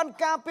វីតបាន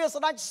ការពារ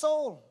ស្ដេចសូ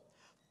ល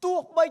ទោះ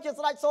បីជា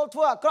ស្ដេចសូលធ្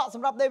វើអាក្រក់ស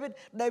ម្រាប់ដា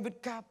វីត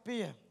ការពា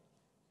រ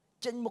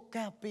ចេញមុខ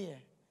ការពារ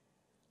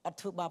អត់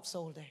ធ្វើបាប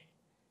សូលទេ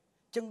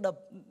ចឹងដល់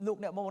លោក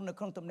អ្នកបងប្អូននៅ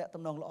ក្នុងទំនាក់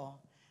ទំនងល្អ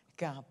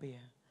ការពារ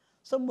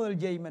សូមមើល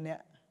យាយម្នា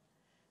ក់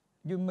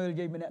នៅ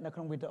ក្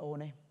នុងវីដេអូ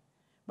នេះ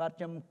បាទ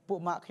ខ្ញុំពួក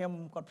ម៉ាក់ខ្ញុំ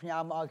គាត់ផ្ញើ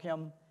មកឲ្យខ្ញុំ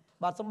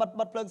បាទសូមបិ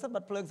ទភ្លើងសិន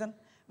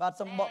បាទ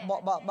សូម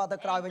បកទៅ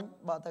ក្រោយវិញ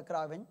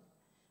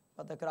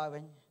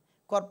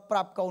គាត់ប្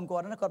រាប់កូនគា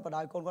ត់ណាគាត់ប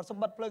ដៅកូនគាត់សូម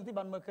បិទភ្លើងទី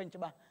បានមើលឃើញ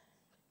ច្បាស់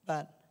បា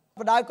ទ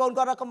បដៅកូន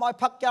គាត់កុំឲ្យ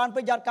ផឹកច្រើន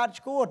ពេកយ៉ាត់កាត់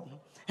ឈួត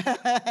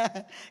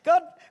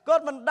គា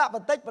ត់មិនដាក់ប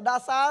ន្តិចបដា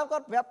សាគា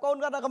ត់ប្រាប់កូន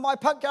គាត់កុំឲ្យ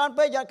ផឹកច្រើន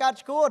ពេកយ៉ាត់កាត់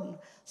ឈួត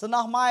សំ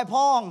ណោះម៉ែផ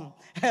ង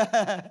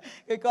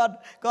គឺគាត់ឲ្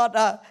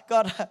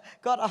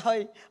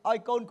យ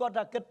កូនគាត់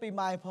ថាគិតពី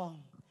ម៉ែផង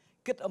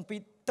គិតអំពី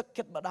ទឹក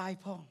ចិត្តម្ដាយ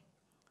ផង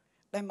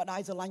ដែលម្ដាយ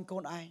ស្រឡាញ់កូ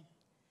នឯង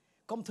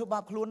កុំធ្វើបា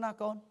បខ្លួនណា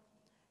កូន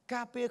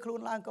ការពារខ្លួន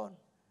ឡើងកូន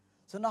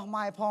សំណោះ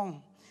ម៉ែផង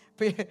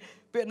ពាក្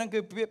យហ្នឹងគឺ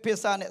ភា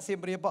សាអ្នកសៀម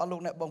រាបបងលោក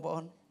អ្នកបងប្អូ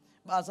ន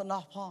បាទសំ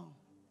ណោះផង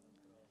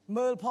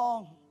មើលផង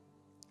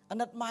អា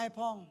ណិតម៉ែ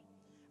ផង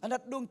អាណិ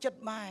តដួងចិត្ត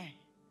ម៉ែ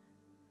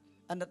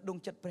អាណិតដួង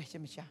ចិត្តព្រះជា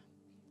ម្ចាស់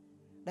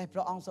ដែលព្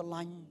រះអង្គស្រ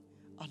ឡាញ់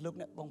អស់លោក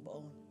អ្នកបងប្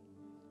អូន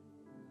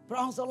ព្រះ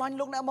អង្គស្រឡាញ់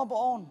លោកអ្នកបងប្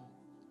អូន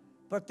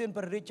ប្រទាន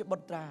ព្រះរាជបុ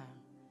ត្រា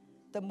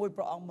តែមួយ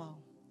ព្រះអង្គមក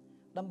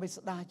ដើម្បី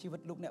ស្ដារជីវិ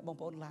តលោកអ្នកបង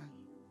ប្អូនឡើង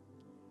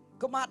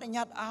កុំអនុញ្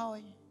ញាតឲ្យ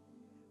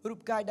រូប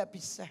កាយដែល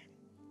ពិសេស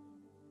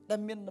ដែល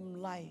មានតម្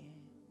លៃ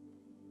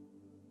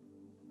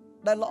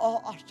ដែលល្អ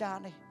អស្ចារ្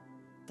យនេះ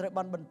ត្រូវ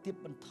បានបន្ទាប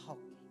បន្ថ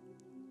ប់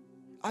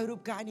ឲ្យរូប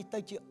កាយនេះទៅ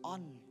ជាអ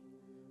ន់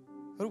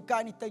រូបកា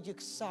យនេះទៅជា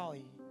ខ្សោយ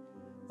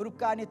រូប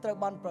កាយនេះត្រូវ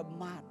បានប្រ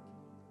មាថ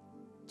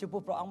ចំ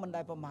ពោះព្រះអង្គមិន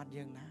ដែលប្រមាថ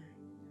យើងណា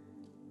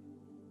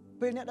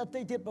ពេលអ្នកដទៃ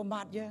ទៀតប្រ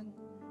មាថយើង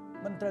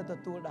មិនត្រូវទ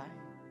ទួលដែរ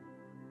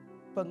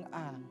ពឹង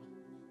អាង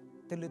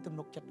ទៅលើទំ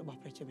នុកចិត្តរបស់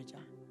ព្រះជាម្ចា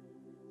ស់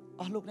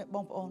អស់លោកអ្នកប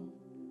ងប្អូន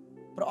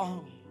ព្រះអង្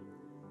គ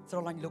ស្រ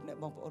ឡាញ់លោកអ្នក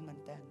បងប្អូនមែន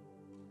តើ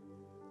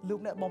លោក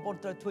អ្នកបងប្អូន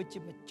ត្រូវធ្វើជា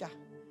ម្ចាស់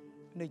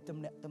នៃទំ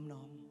នាក់ទំន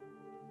ង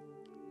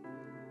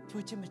ធ្វើ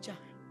ជាម្ចា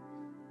ស់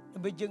ដើ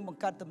ម្បីយើងប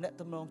ង្កើតទំនាក់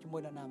ទំនងជាមួ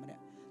យនរណាម្នា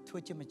ក់ធ្វើ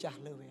ជាម្ចាស់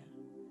លើវា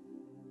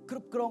គ្រ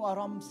ប់គ្រងអា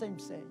រម្មណ៍ផ្សេង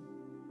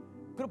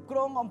គ្រប់គ្រ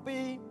ងអំពី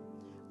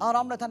អារ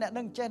ម្មណ៍ដែលថាអ្នក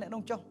នឹងចេះអ្នកនឹ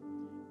ងចុះ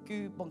គឺ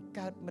បង្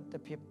កើតមិត្ត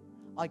ភាព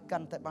ឲ្យកា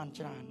ន់តែបាន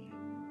ច្រើន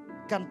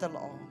កាន់តែ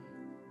ល្អ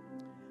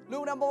លោ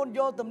កអ្នកបងប្អូនយ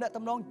កទំនាក់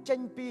ទំនងចេញ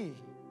ពី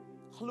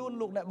ខ្លួន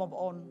លោកអ្នកបងប្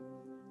អូន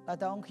តែ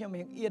តើខ្ញុំ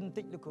រៀងអៀនបន្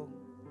តិចលោកគ្រូ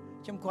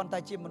ខ្ញុំគ្រាន់តែ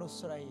ជាមនុស្ស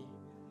ស្រី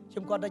ខ្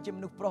ញុំគ្រាន់តែជាម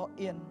នុស្សប្រុស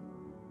អៀន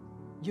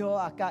យក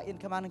អាការអៀន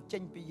ខ្មាស់នឹងចេ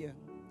ញពីយើង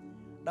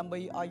ដើម្បី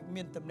ឲ្យ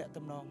មានទំនាក់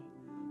ទំនង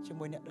ជា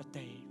មួយអ្នកដ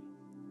ទៃ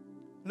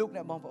លោកអ្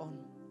នកបងប្អូន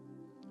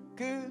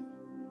គឺ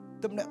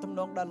ទំនាក់ទំ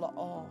នងដែលល្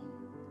អ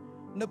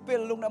នៅពេល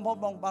លោកអ្នកបង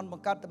ប្អូនបានប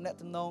ង្កើតទំនាក់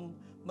ទំនង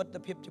មិត្ត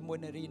ភាពជាមួយ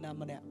នារីណា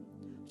ម្នាក់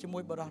ជាមួ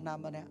យបុរសណា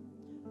ម្នាក់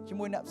ជា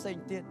មួយអ្នកផ្សេង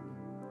ទៀត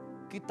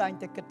គឺតែង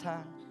តែគិតថា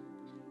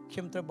ខ្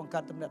ញុំត្រូវបង្កើ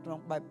តទំនាក់ទំន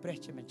ងបែបព្រះ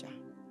ជាម្ចាស់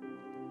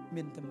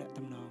មានទំនាក់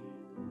ទំនង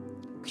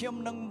ខ្ញុំ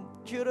នឹង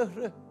ជ្រើស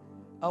រើស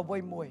អ្វី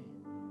មួយ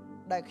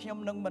ដែលខ្ញុំ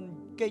នឹងមិន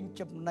កេង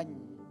ចំណេញ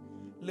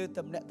លើ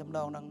ទំនាក់ទំន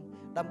ងហ្នឹង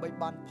ដើម្បី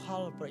បានផ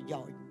លប្រ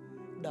យោជន៍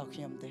ដល់ខ្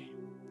ញុំទេ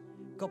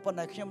ក៏ប៉ុន្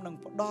តែខ្ញុំនឹង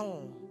ផ្ដល់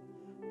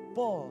ព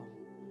រ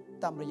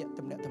តាមរយៈ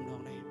ទំនាក់ទំន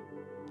ងនេះ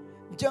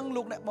អញ្ចឹង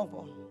លោកអ្នកបងប្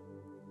អូន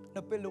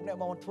នៅពេលលោកអ្នក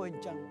បងប្អូនធ្វើអ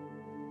ញ្ចឹង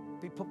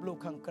ពិភពលោក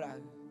ខាងក្រៅ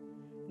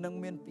នឹង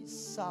មានពិ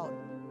សោធន៍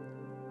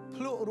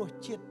ភ្លក់រស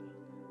ជាតិ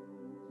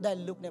ដែល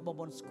លោកអ្នកបង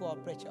ប្អូនស្គាល់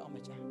ព្រះជាអ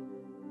ម្ចាស់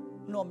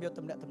នាំយក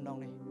ទំនាក់ទំនង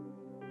នេះ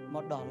ម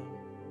កដល់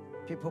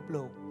ពិភព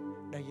លោក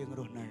ដែលយើង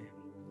រស់នៅ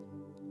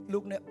លោ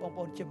កអ្នកបង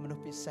ប្អូនជាមនុស្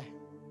សពិសេស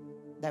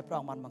ដែលព្រះ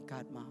អង្គបានបង្កើ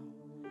តមក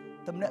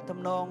ទំនាក់ទំ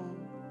នង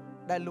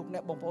ដែលលោកអ្ន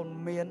កបងប្អូន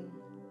មាន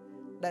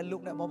ដែលលោ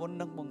កអ្នកបងប្អូន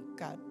នឹងបង្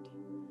កើត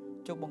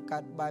ចុះបង្កើ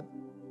តបែប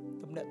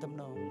ទំនាក់ទំ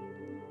នង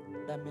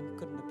ដែលមាន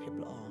គុណភាព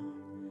ល្អ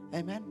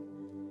អេមែន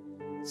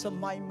ស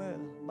ម័យមើល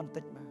បន្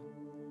តិចមក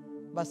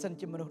បើសិន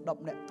ជាមនុស្ស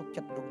10នាក់ទុក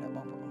ចិត្តលោកអ្នកប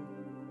ងប្អូន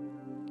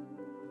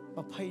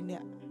20នា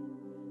ក់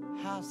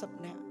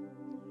50នាក់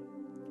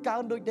កើ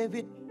នដូចដេ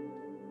វីត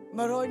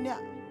100នា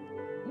ក់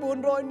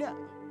400នាក់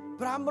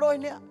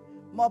500នាក់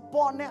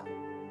1000នាក់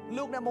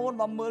លោកអ្នកបងប្អូន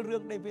បើមើលរឿ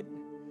ងដេវីត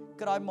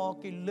ក្រោយមក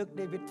គេលើក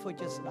ដេវីតធ្វើ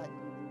ជាស្ដេច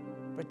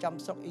ប្រចាំ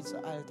ស្រុកអ៊ីស្រា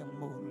អែលទាំង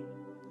មូល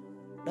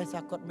ដោយសា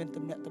រគាត់មាន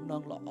ទំនាក់ទំន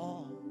ងល្អ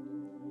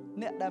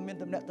អ្នកដែលមាន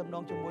ទំនាក់ទំន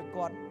ងជាមួយ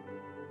គាត់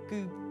គឺ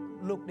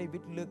លោកដេវី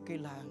តលើកគេ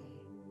ឡើង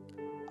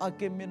ឲ្យ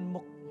គេមាន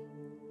មុខ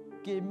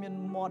គេមាន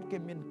មាត់គេ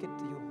មានកិត្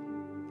តិយស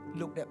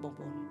លោកអ្នកបង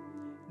ប្អូន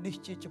នេះ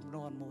ជាចំ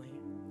នួនមួយ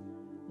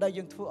ដែល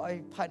យើងធ្វើឲ្យ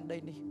ផែនដី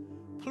នេះ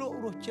ភ្លក់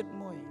រសជាតិ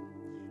មួយ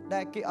ដែ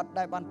លគេអត់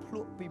ដែលបានភ្ល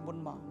ក់ពីមុន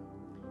មក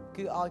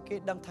គឺឲ្យគេ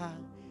ដឹងថា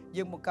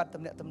យើងបង្កើត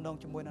ទំនាក់ទំនង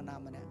ជាមួយនរណា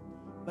ម្នាក់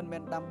មិនមែ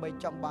នដើម្បី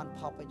ចង់បានផ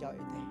លប្រយោជន៍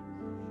អីទេ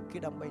គឺ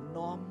ដើម្បី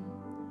នាំ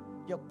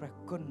យកព្រះ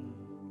គុណ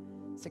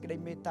សេចក្តី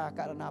មេត្តា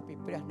ករុណាពី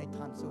ព្រះនៃ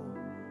ឋានសួគ៌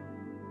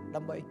ដើ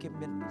ម្បីឲ្យគេ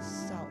មានពិ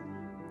សោធន៍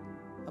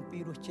អំពី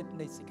រសជាតិ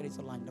នៃសេចក្តី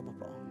ស្រឡាញ់របស់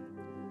ព្រះអង្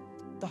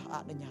គតោះអ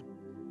នុញ្ញាត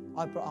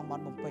ឲ្យព្រះអង្គបា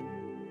នបំពេញ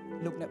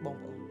លោកអ្នកបង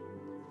ប្អូន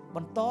ប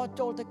ន្ត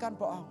ចូលទៅកាន់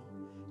ព្រះអង្គ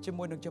ជា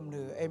មួយនឹងជំ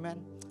នឿអេមែន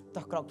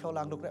តោះក្រោកឈរ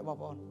ឡើងលោកអ្នកបង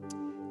ប្អូន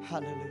ហា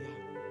ឡេលូយ៉ា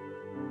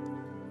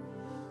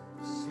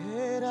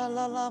សេរ៉ា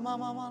ឡាឡាម៉ា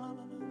ម៉ាម៉ាឡា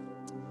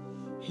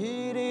ហ៊ី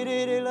រីរី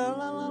រីឡា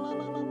ឡាឡាឡា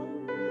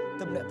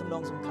ទំនាក់ទំន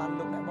ងសំខាន់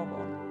លោកអ្នកបងប្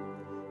អូន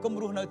កុំ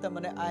រស់នៅតែ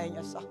ម្នាក់ឯង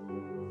អសោះ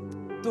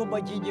ទោះបី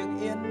ជាយើង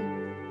អៀន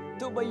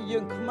ទោះបីយើ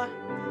ងខ្មាស់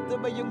ទោះ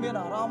បីយើងមាន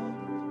អារម្មណ៍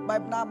បែ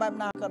ប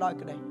ណាក៏ដោយ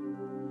ក្តី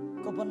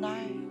ក៏ប៉ុន្តែ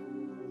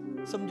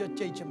សូមយក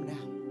ជ័យជំនះ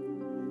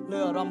លើ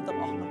អារម្មណ៍ទាំង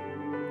អស់នោះ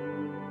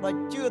ដោយ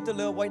ជឿទៅ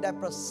លើអ្វីដែល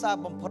ប្រសើរ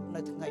បំផុត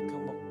នៅថ្ងៃខា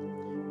ងមុខ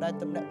ដែល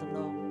ទំនាក់ទំន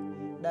ង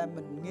ដែល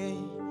មិនងាយ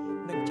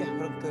នឹងចេះ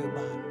រង្គើ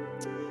បាន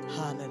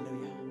ហាឡេលូ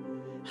យ៉ា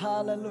ហា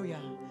ឡេលូ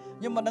យ៉ា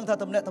ខ្ញុំមិនដឹងថា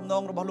ទំនាក់ទំន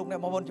ងរបស់លោកអ្នក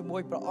បងប្អូនជាមួ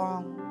យព្រះអ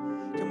ង្គ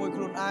ជាមួយខ្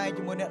លួនឯង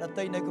ជាមួយអ្នកដ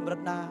ទៃនៅកម្រិត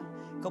ណា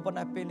ក៏ប៉ុន្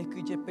តែពេលនេះគឺ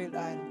ជាពេល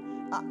ដែល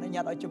អនុញ្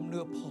ញាតឲ្យជំនឿ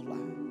ផលឡើ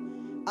ង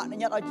អនុ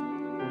ញ្ញាតឲ្យ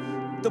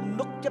ទំ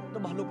នុកចិត្តរ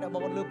បស់លោកអ្នកប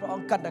ងប្អូនលើព្រះអ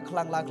ង្គកាន់តែខ្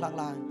លាំងឡើង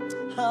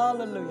ហា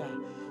ឡេលូយ៉ា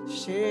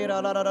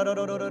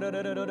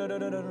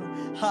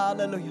ហា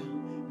ឡេលូយ៉ា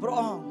ព្រះ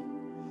អង្គ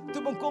ទូ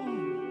លបង្គំ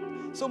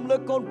សូមលើ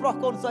កកូនប្រុស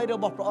កូនស្រីរ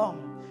បស់ព្រះអង្គ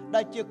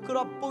ដែលជាគ្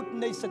រាប់ពូជ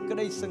នៃសេចក្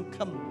តីសង្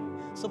ឃឹម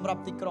សម្រា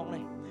ប់ទីក្រុង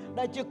នេះ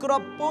ដែលជាគ្រា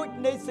ប់ពូជ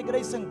នៃសេចក្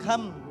តីសង្ឃឹ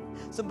ម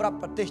សម្រាប់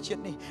ប្រទេសជា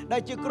តិនេះដែ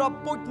លជាគ្រាប់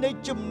ពូជនៃ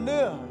ជំ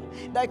នឿ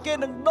ដែលគេ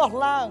នឹងដោះ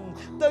ឡើង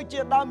ទៅជា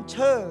ដើម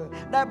ឈើ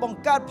ដែលបង្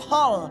កើតផ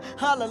ល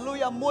ហាឡេលូ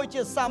យ៉ាមួយ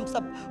ជា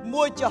30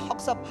មួយជា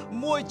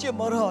60មួយជា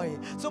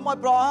100សូមឲ្យ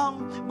ព្រះអង្គ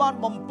បាន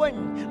បំពេញ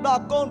ដ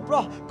ល់កូនប្រុ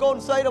សកូន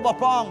ស្រីរបស់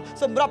ព្រះអង្គ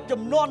សម្រាប់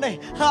ចំនួននេះ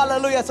ហាឡេ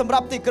លូយ៉ាសម្រា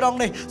ប់ទីក្រុង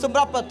នេះសម្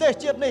រាប់ប្រទេស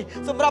ជាតិនេះ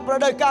សម្រាប់រ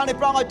ដូវកាលនេះ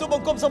ព្រះអង្គឲ្យទូលប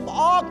ង្គំសូមអ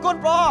រគុណ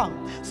ព្រះអង្គ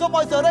សូម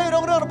ឲ្យសេរីរុ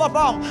ងរឿងរបស់ព្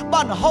រះអង្គ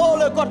បានហូរ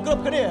លើគាត់គ្រ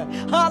ប់គ្នា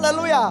ហាឡេ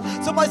លូយ៉ា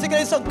សូមឲ្យសេចក្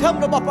តីសង្ឃឹម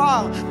របស់ព្រះអ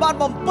ង្គបាន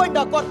បំពេញដ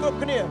ល់គាត់គ្រប់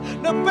គ្នា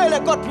នៅពេលដែ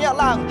លគាត់ភ្ញាក់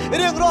ឡើង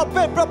រៀងរាល់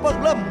ពេលព្រឹកព្រ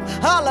លឹម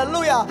ហាឡេ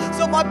លូយ៉ា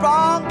សូមឲ្យព្រះ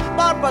អង្គ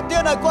បានប្រទា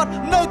នឲ្យគាត់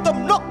នៅទំ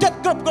នុកចិត្ត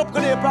គ្រប់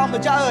គ្នាព្រះអង្គ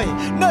ម្ចាស់អើយ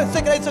នៅសេ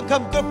ចក្តីសង្ឃឹ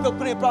មគ្រប់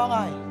គ្នាព្រះអង្គ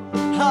ហើយ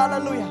ហាឡេ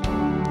លូយ៉ា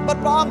បា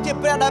ត់ព្រះអង្គជា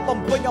ព្រះដែលបំ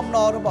ពេញអំណ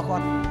ររបស់គា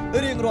ត់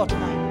រៀងរាល់ថ្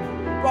ងៃ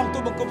ព្រះអង្គទូ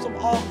លបង្គំសូម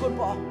អរគុណ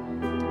ព្រះអង្គ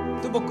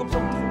ទូលបង្គំសូ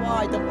មថ្វា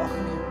យទាំងអស់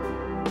គ្នា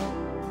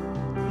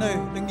នៅ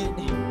ល្ងាច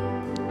នេះ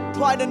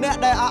ថ្វាយដល់អ្នក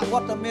ដែលអវ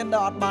ត្តមានដែ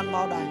លអត់បានម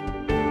កដែរ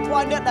ថ្វា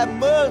យអ្នកដែល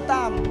មើល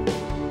តាម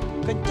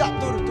កញ្ចក់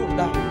ទូរទស្សន៍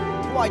ដែរ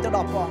ថ្វាយទៅដ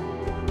ល់ព្រះអង្គ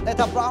ដែល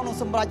ថាព្រះអង្គនឹង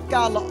សម្រេច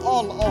ការល្អ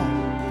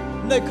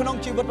នៅក្នុង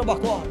ជីវិតរប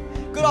ស់គាត់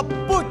គ្រាប់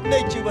ពូជនៃ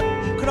ជីវិត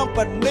ក្នុង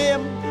ព្រះនាម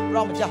ព្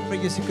រះម្ចាស់ព្រះ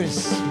យេស៊ូវគ្រី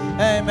ស្ទ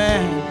អាមែ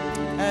ន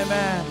អា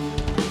មែន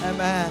អា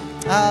មែន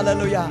ហាឡេ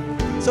លូយ៉ា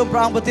សូមព្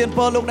រះអង្គប្រទានព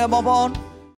រលោកអ្នកបងប្អូន